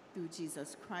 Through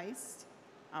Jesus Christ,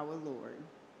 our Lord.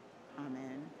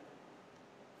 Amen.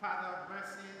 Father of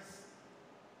mercies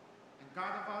and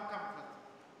God of all comfort,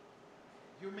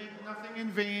 you make nothing in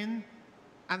vain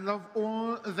and love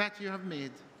all that you have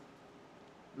made.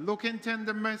 Look in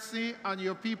tender mercy on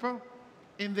your people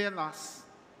in their loss.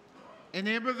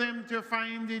 Enable them to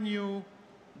find in you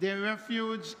their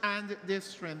refuge and their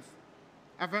strength,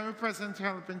 a very present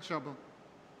help in trouble.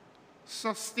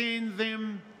 Sustain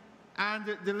them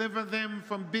and deliver them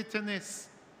from bitterness,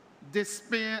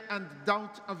 despair, and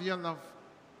doubt of your love.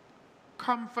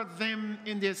 Comfort them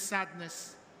in their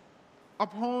sadness.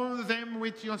 Uphold them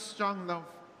with your strong love.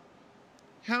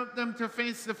 Help them to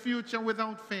face the future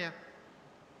without fear,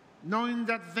 knowing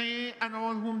that they and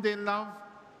all whom they love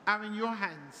are in your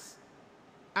hands,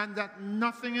 and that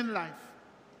nothing in life,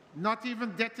 not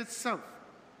even death itself,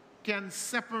 can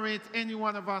separate any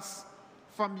one of us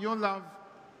from your love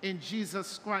in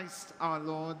Jesus Christ our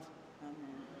Lord. Amen.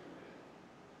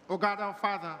 O God our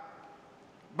Father,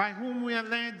 by whom we are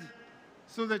led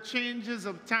through the changes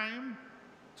of time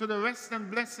to the rest and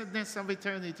blessedness of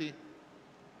eternity,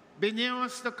 be near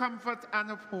us to comfort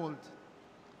and uphold.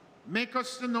 Make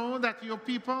us to know that your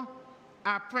people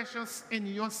are precious in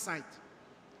your sight,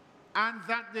 and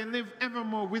that they live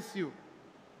evermore with you.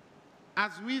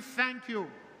 As we thank you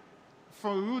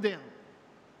for Rudel,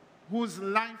 whose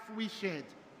life we shared,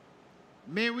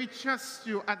 may we trust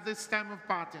you at this time of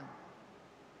parting.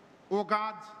 O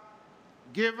God,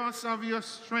 give us of your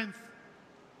strength,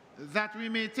 that we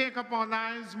may take up our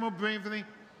lives more bravely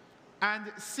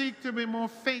and seek to be more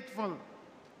faithful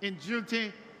in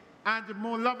duty and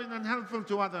more loving and helpful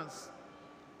to others,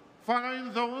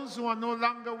 following those who are no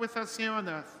longer with us here on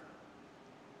earth.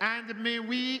 And may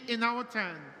we, in our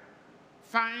turn,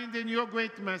 find in your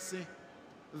great mercy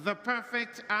the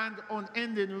perfect and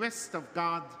unending rest of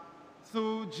God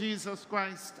through Jesus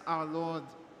Christ our Lord.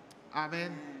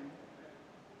 Amen.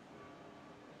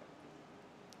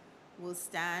 We'll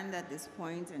stand at this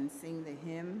point and sing the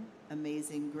hymn,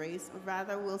 Amazing Grace, or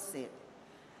rather we'll sit.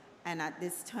 And at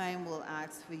this time, we'll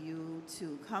ask for you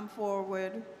to come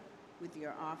forward with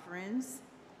your offerings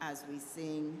as we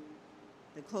sing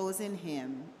the closing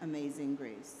hymn, Amazing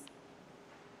Grace.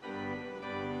 Thy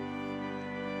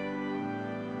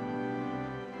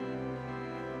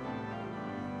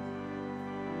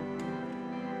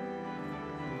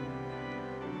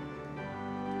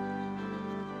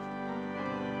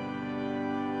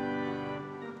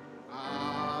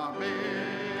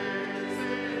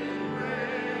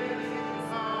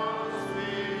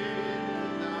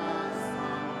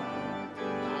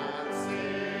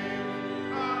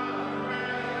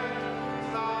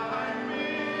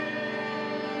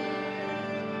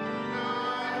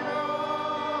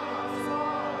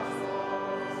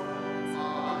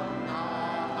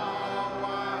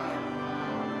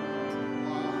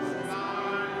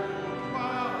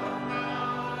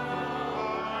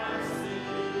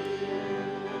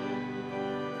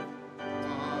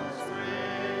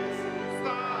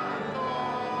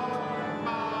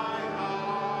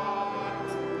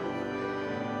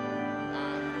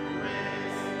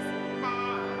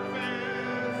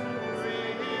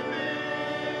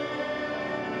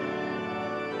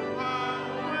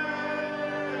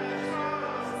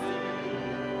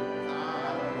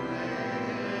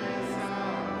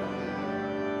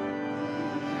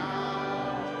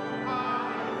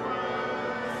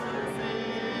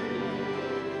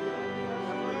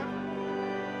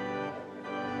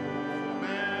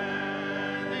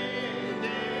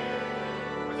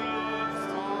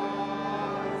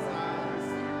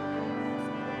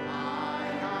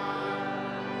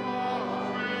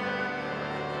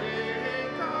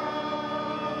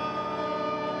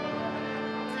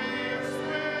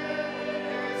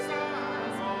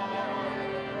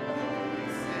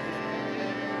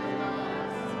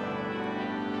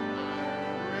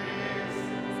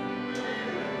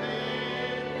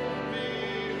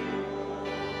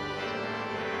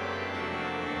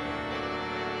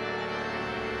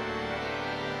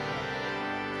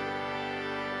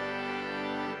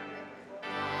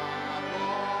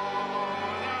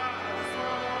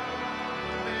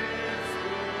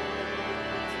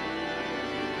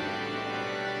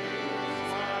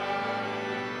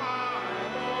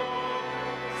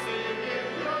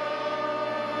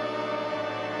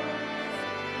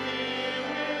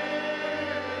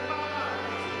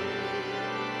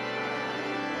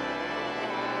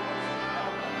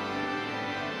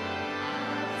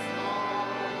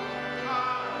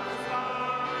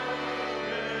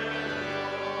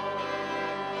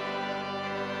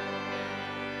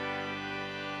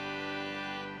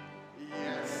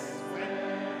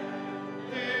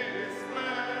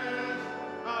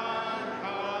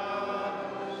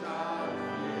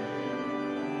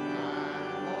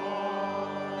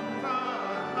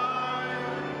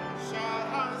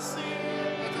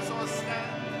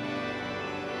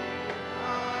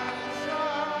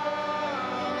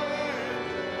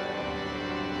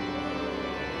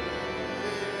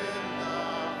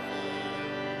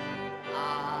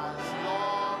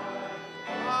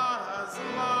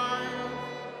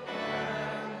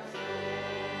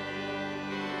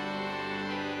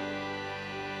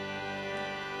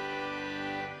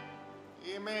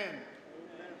Amen.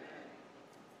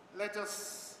 Let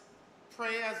us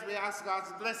pray as we ask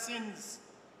God's blessings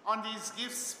on these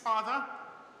gifts, Father.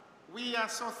 We are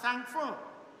so thankful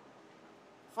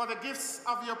for the gifts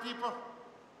of your people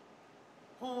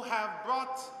who have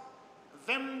brought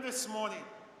them this morning.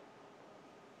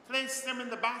 Place them in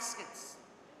the baskets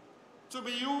to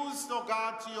be used, oh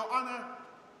God, to your honor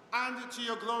and to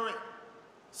your glory,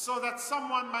 so that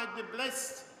someone might be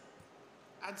blessed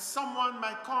and someone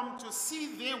might come to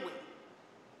see their way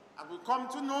and will come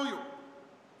to know you,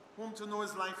 whom to know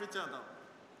is life eternal.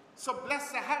 So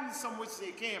bless the hands from which they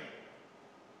came.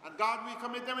 And God, we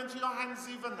commit them into your hands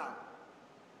even now.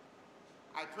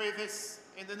 I pray this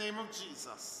in the name of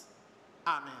Jesus.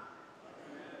 Amen.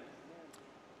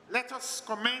 Let us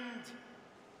commend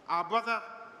our brother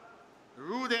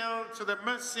Rudel to the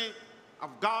mercy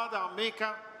of God, our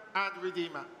Maker and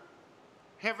Redeemer.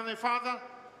 Heavenly Father,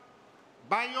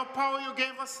 by your power you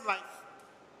gave us life,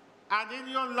 and in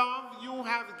your love you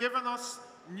have given us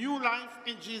new life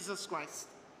in Jesus Christ.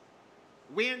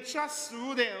 We entrust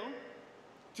Rudel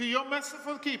to your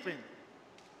merciful keeping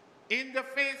in the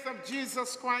faith of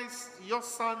Jesus Christ, your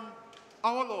Son,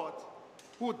 our Lord,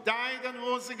 who died and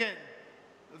rose again,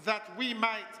 that we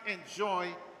might enjoy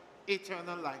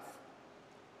eternal life.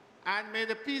 And may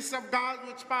the peace of God,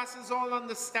 which passes all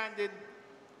understanding,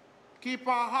 keep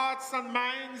our hearts and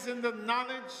minds in the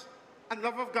knowledge and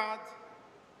love of God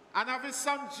and of his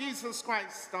Son, Jesus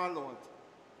Christ, our Lord.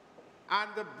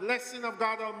 And the blessing of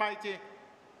God Almighty,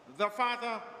 the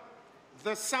Father,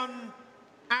 the Son,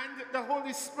 and the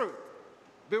Holy Spirit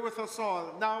be with us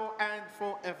all, now and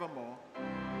forevermore.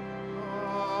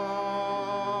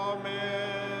 Amen.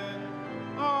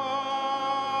 Amen.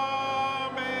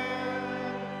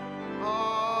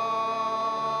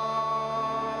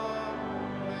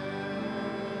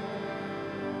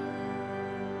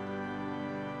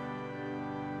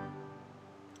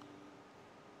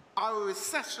 Our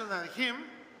recessional hymn,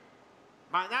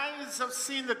 "Mine eyes have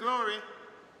seen the glory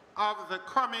of the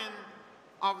coming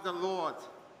of the Lord."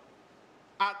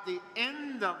 At the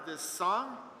end of this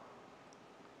song,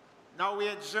 now we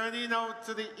are journeying out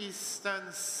to the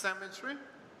Eastern Cemetery.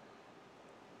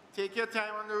 Take your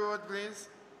time on the road, please.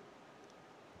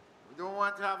 We don't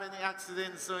want to have any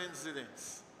accidents or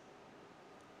incidents.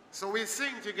 So we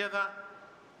sing together,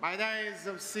 "Mine eyes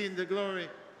have seen the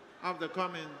glory of the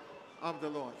coming of the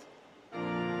Lord."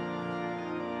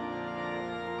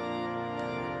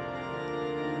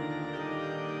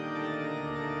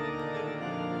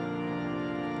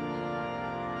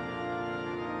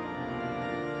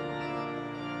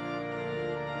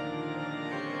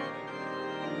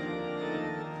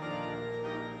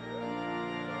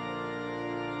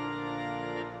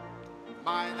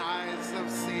 Mine eyes have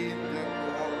seen the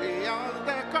glory of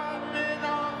the coming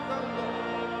of the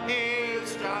Lord. He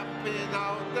is tramping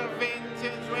out the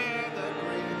vintage where the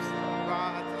grapes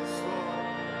rot the sword.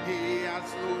 He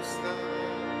has loosed the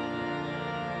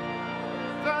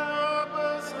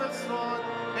robbers restored.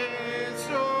 His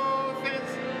truth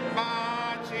is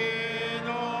marching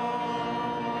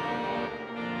on.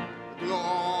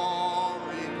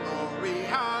 Glory, glory,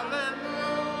 hallelujah.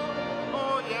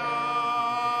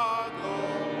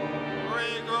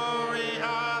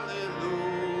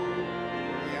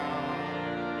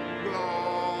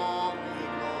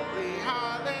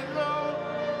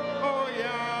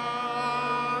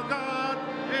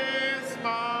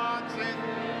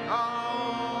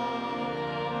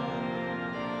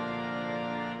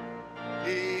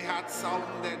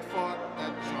 Sounded for the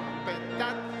trumpet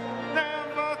that